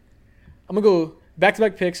one. I'm going to go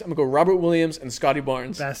back-to-back picks. I'm going to go Robert Williams and Scotty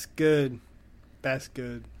Barnes. That's good. That's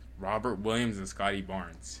good. Robert Williams and Scotty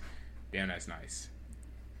Barnes. Damn, that's nice.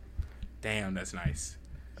 Damn, that's nice.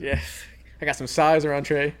 Yeah. I got some size around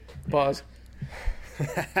Trey. Pause.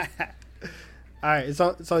 All right, it's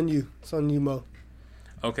on you. It's on you, Mo.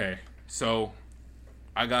 Okay, so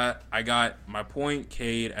I got my point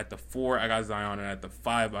Cade at the 4. I got Zion, and at the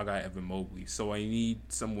 5 I got Evan Mobley. So I need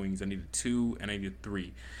some wings. I need a 2 and I need a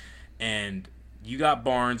 3. And you got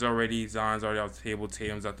Barnes already. Zion's already off the table.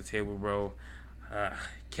 Tatum's off the table, bro.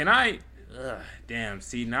 Can I? Damn.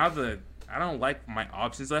 See, now I don't like my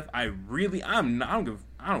options left. I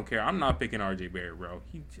don't care. I'm not picking RJ Barrett, bro.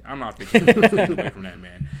 I'm not picking him away from that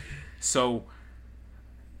man. So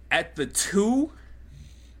at the 2,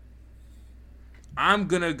 I'm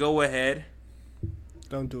gonna go ahead.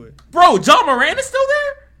 Don't do it. Bro, John Moran is still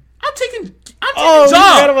there? I'm taking Oh, we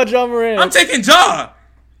forgot Ja. about John Moran. I'm taking Ja.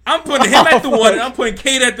 I'm putting him at the 1 and I'm putting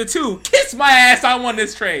Cade at the 2. Kiss my ass. I won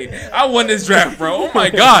this trade. I won this draft, bro. Oh my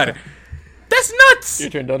god. That's nuts. Your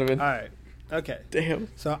turn, Donovan. All right. Okay. Damn.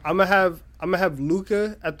 So I'm gonna have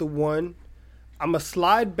Luka at the 1. I'm gonna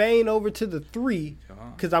slide Bane over to the 3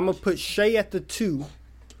 because I'm gonna put Shea at the 2.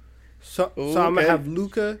 So I'm gonna Okay. have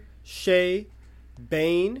Luka, Shea,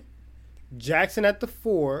 Bane, Jackson at the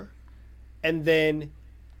 4, and then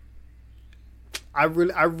I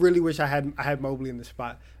really wish I had Mobley in the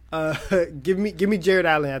spot. Give me Jared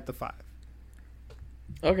Allen at the 5.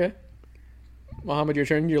 Okay. Mohammed, your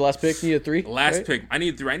turn. Your last pick. You need a 3. Last right? pick. I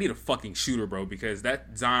need 3. I need a fucking shooter, bro, because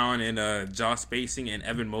that Zion and Ja spacing and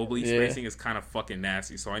Evan Mobley Yeah. spacing is kind of fucking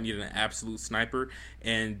nasty. So I need an absolute sniper.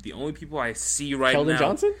 And the only people I see right Keldon now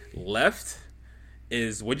Johnson? left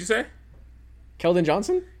is, what'd you say? Keldon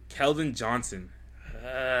Johnson? Keldon Johnson.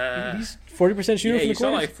 He's 40% shooter Yeah, from you the shot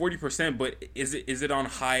corner. like 40%, but is it on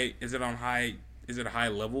high? Is it a high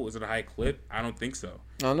level? Is it a high clip? I don't think so.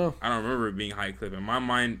 I don't know. I don't remember it being high clip. In my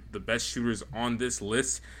mind, the best shooters on this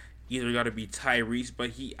list either got to be Tyrese,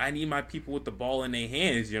 but I need my people with the ball in their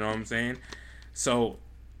hands. You know what I'm saying? So,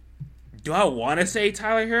 do I want to say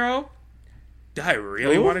Tyler Hero? Do I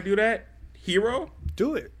really Who? want to do that? Hero?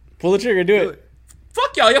 Do it. Pull the trigger. Do it.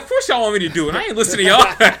 Fuck y'all. Of course y'all want me to do it. I ain't listening to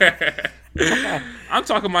y'all. I'm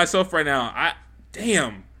talking to myself right now.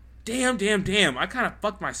 Damn. I kind of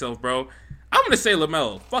fucked myself, bro. I'm going to say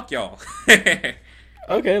LaMelo. Fuck y'all. Okay,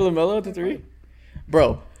 LaMelo at the 3.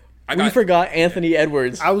 Bro, we forgot Anthony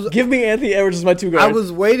Edwards. Give me Anthony Edwards as my 2 guard. I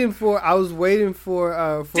was waiting for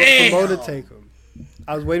Mo to take him.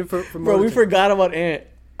 I was waiting for Mo. Bro, we forgot about Ant.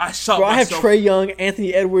 I have Trae Young,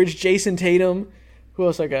 Anthony Edwards, Jason Tatum. Who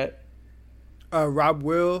else I got? Rob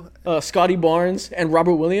Will, Scotty Barnes, and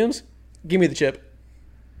Robert Williams. Give me the chip.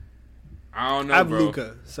 I don't know, I have bro.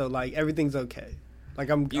 Luka, so like everything's okay. Like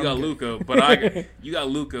you got Luka, but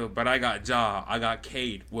I got Ja. I got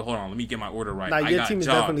Cade. Well, hold on, let me get my order right. Nah, your team is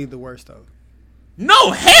Ja. definitely the worst though.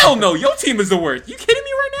 No, hell no. Your team is the worst. You kidding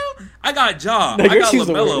me right now? I got Ja. No, I got team's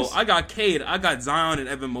LaMelo. I got Cade. I got Zion and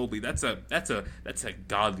Evan Mobley. That's a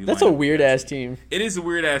godly. That's a weird ass team. It is a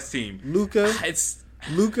weird ass team.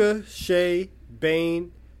 Luka, Shea,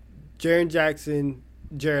 Bane, Jaren Jackson,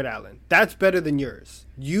 Jared Allen. That's better than yours.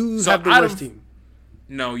 You have the worst team.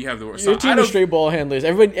 No, you have the worst. Your team is straight ball handlers.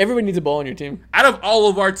 Everybody needs a ball on your team. Out of all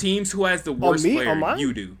of our teams, who has the worst player? On mine?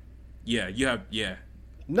 You do. Yeah, you have. Yeah.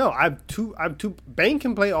 No, I have two. Bane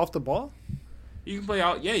can play off the ball. You can play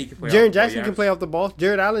out. Yeah, you can play. Jaren Jackson can play off the ball.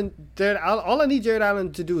 Jared Allen. All I need Jared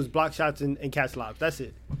Allen to do is block shots and catch lobs. That's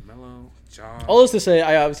it. Melo, John. All this to say,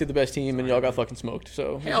 I obviously the best team, and y'all got fucking smoked.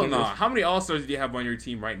 So hell no. How many All Stars do you have on your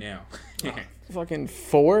team right now? Fucking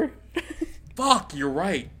 4. Fuck, you're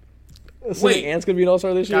right. So wait, Ant's gonna be an All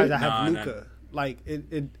Star this year. Guys, I have Luka. Like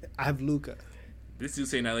it. I have Luka. This dude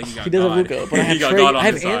saying that like he got. He does God. have Luka, but I have Trae. I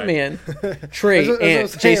have Ant Man, Trae,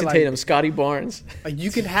 Ant, Jason Tatum, Scotty Barnes. Like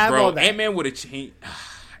you can have bro, all that. Ant Man would have changed.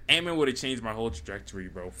 Ant Man would have changed my whole trajectory,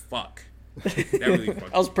 bro. Fuck. That really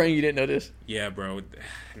fucked. I was praying you didn't notice. Yeah, bro.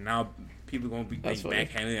 Now people gonna be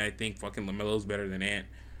backhanding. I think fucking LaMelo's better than Ant.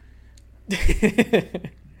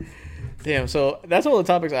 Damn. So that's all the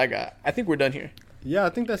topics I got. I think we're done here. Yeah,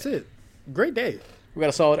 I think that's it. Great day. We got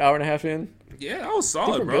a solid hour and a half in. Yeah, that was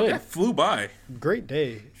solid, bro. Good. That flew by. Great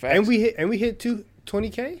day. Facts. And we hit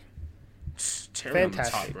 20K.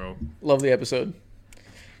 Fantastic, top, bro. Love the episode.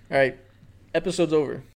 All right, episode's over.